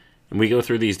 And we go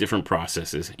through these different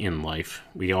processes in life.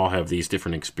 We all have these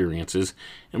different experiences,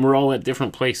 and we're all at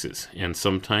different places. And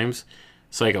sometimes,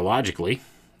 psychologically,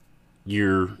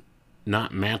 you're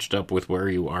not matched up with where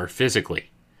you are physically.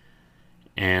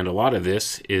 And a lot of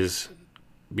this is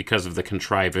because of the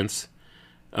contrivance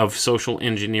of social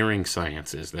engineering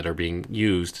sciences that are being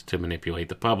used to manipulate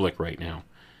the public right now.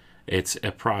 It's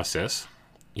a process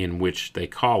in which they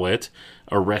call it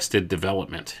arrested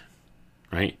development,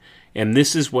 right? And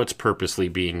this is what's purposely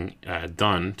being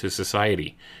done to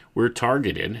society. We're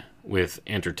targeted with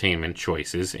entertainment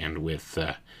choices and with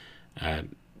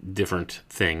different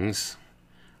things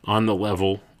on the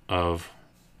level of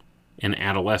an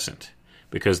adolescent,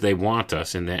 because they want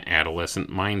us in that adolescent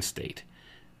mind state,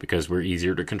 because we're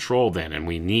easier to control then, and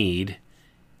we need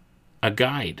a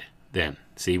guide then.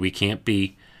 See, we can't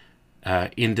be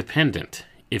independent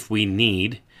if we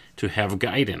need to have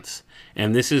guidance.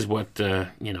 And this is what,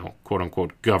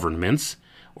 quote-unquote governments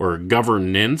or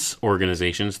governance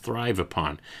organizations thrive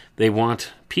upon. They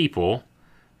want people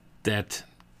that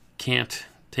can't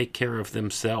take care of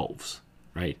themselves,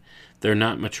 right? They're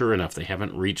not mature enough. They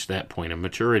haven't reached that point of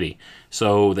maturity.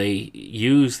 So they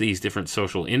use these different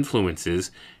social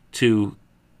influences to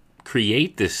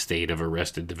create this state of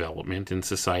arrested development in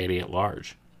society at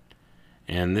large.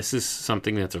 And this is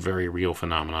something that's a very real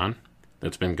phenomenon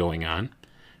that's been going on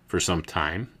for some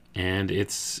time, and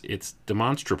it's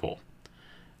demonstrable.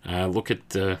 Look at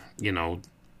the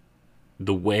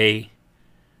way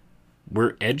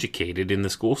we're educated in the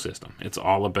school system. It's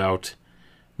all about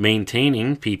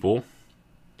maintaining people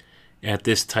at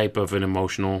this type of an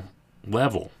emotional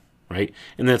level, right?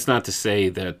 And that's not to say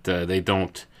that they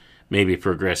don't maybe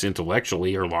progress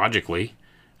intellectually or logically.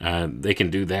 They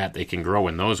can do that. They can grow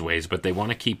in those ways, but they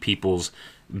want to keep people's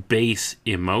base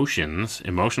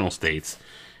emotional states,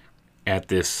 at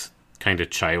this kind of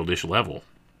childish level,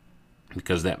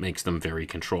 because that makes them very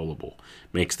controllable,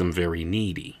 makes them very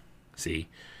needy. See,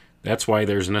 that's why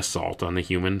there's an assault on the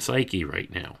human psyche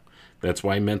right now. That's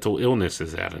why mental illness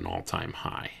is at an all-time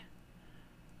high.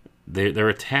 They're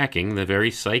attacking the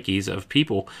very psyches of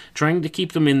people, trying to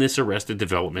keep them in this arrested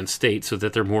development state so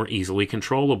that they're more easily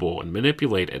controllable and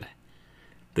manipulated.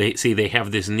 They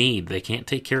have this need. They can't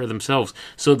take care of themselves,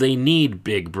 so they need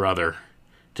Big Brother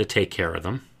to take care of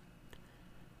them,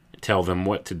 tell them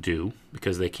what to do,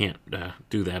 because they can't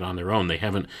do that on their own. They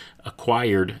haven't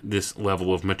acquired this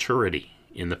level of maturity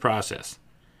in the process.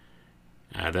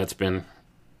 That's been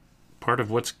part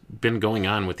of what's been going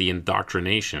on with the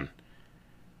indoctrination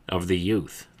of the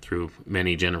youth through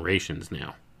many generations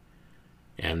now.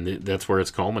 And that's where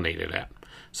it's culminated at.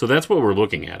 So that's what we're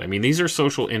looking at. I mean, these are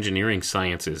social engineering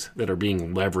sciences that are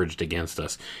being leveraged against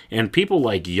us. And people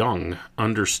like Jung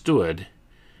understood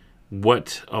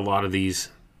what a lot of these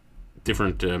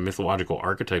different mythological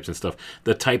archetypes and stuff,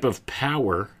 the type of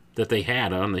power that they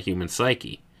had on the human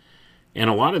psyche. And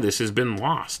a lot of this has been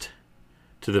lost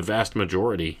to the vast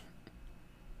majority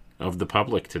of the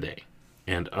public today,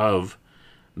 and of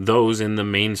those in the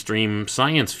mainstream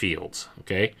science fields,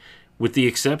 okay? With the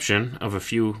exception of a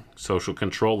few social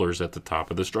controllers at the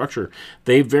top of the structure.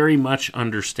 They very much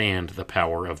understand the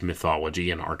power of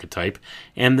mythology and archetype,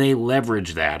 and they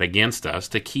leverage that against us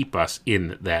to keep us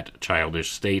in that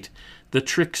childish state, the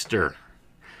trickster.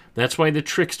 That's why the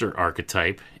trickster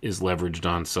archetype is leveraged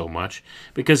on so much,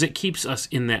 because it keeps us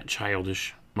in that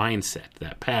childish mindset,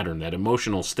 that pattern, that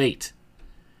emotional state.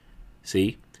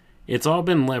 See? It's all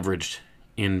been leveraged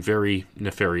in very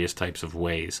nefarious types of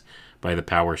ways by the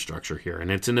power structure here.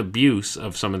 And it's an abuse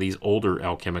of some of these older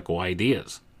alchemical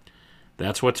ideas.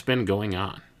 That's what's been going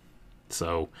on.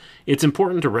 So it's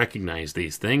important to recognize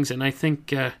these things, and I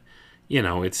think,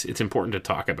 it's important to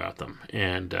talk about them.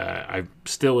 And I'm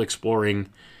still exploring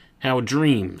how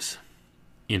dreams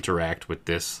interact with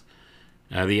this.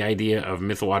 The idea of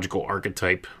mythological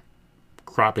archetype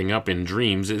cropping up in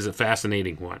dreams is a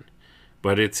fascinating one.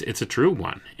 But it's a true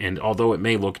one. And although it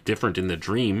may look different in the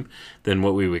dream than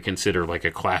what we would consider like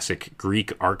a classic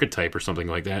Greek archetype or something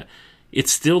like that,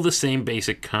 it's still the same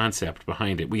basic concept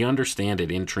behind it. We understand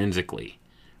it intrinsically,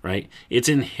 right? It's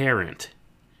inherent.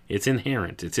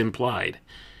 It's implied.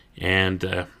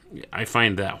 And I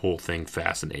find that whole thing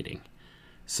fascinating.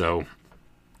 So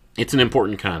it's an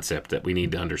important concept that we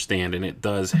need to understand, and it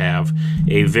does have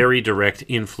a very direct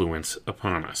influence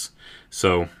upon us.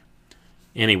 So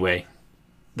anyway,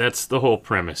 that's the whole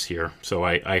premise here. So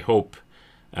I hope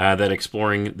that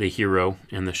exploring the hero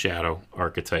and the shadow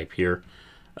archetype here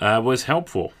was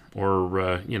helpful,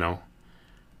 or,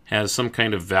 has some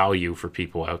kind of value for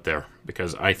people out there,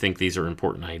 because I think these are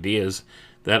important ideas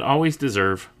that always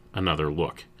deserve another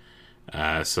look.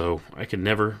 So I can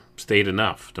never state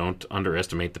enough. Don't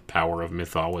underestimate the power of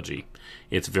mythology.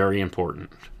 It's very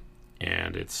important,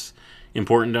 and it's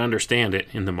important to understand it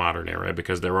in the modern era,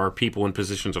 because there are people in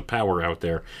positions of power out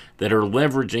there that are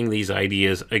leveraging these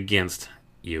ideas against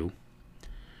you.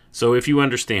 So if you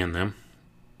understand them,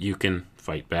 you can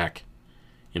fight back,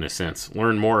 in a sense.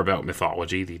 Learn more about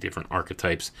mythology, the different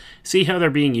archetypes. See how they're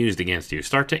being used against you.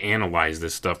 Start to analyze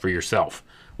this stuff for yourself.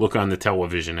 Look on the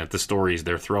television at the stories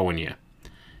they're throwing you,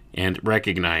 and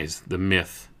recognize the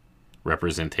myth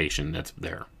representation that's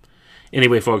there.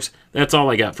 Anyway, folks, that's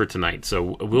all I got for tonight.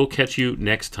 So we'll catch you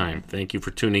next time. Thank you for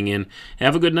tuning in.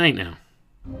 Have a good night now.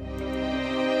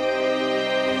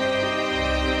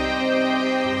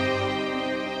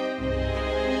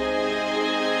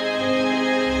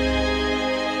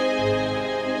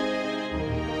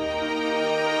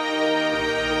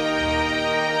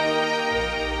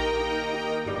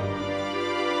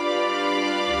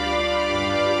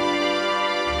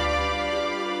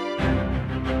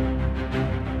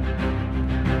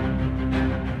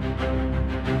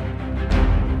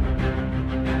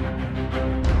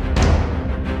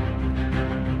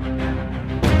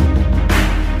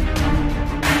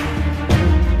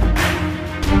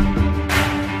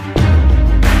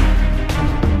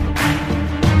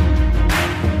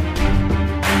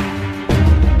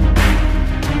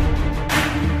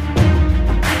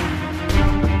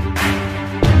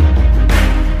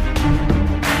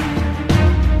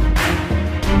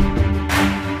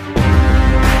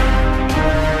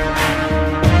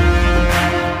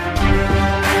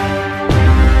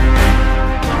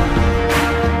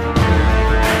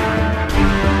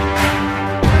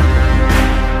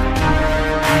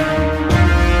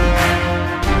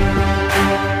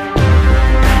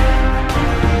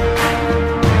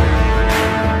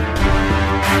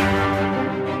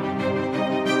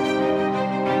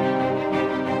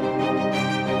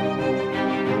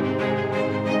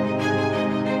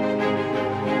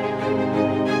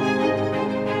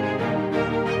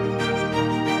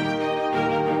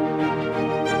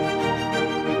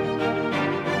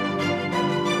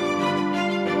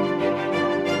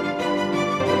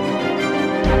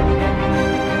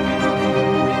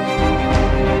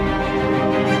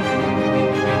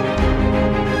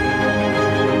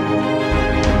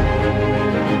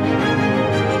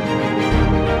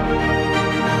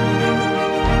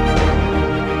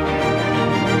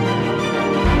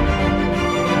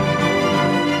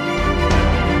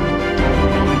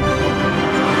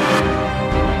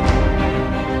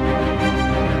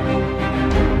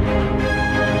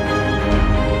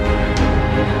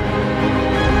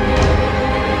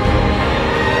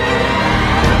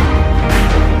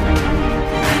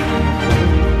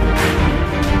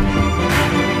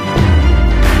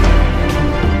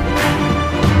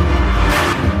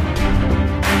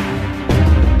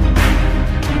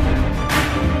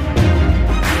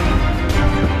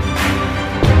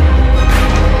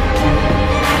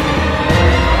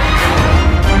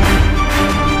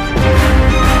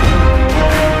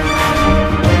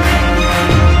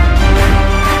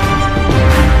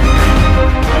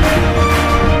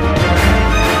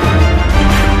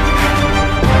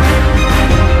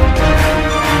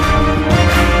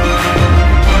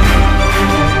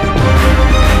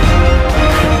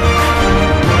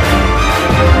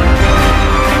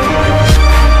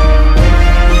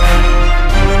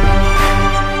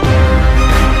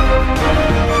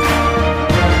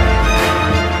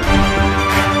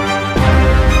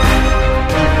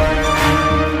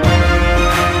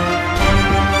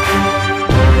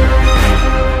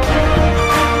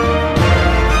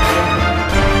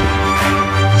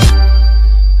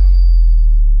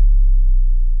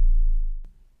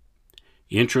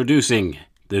 Introducing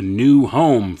the new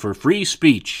home for free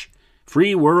speech,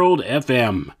 Free World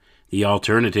FM, the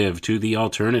alternative to the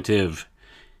alternative.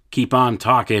 Keep on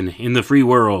talking in the free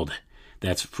world.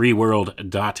 That's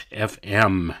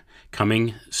freeworld.fm.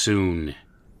 Coming soon.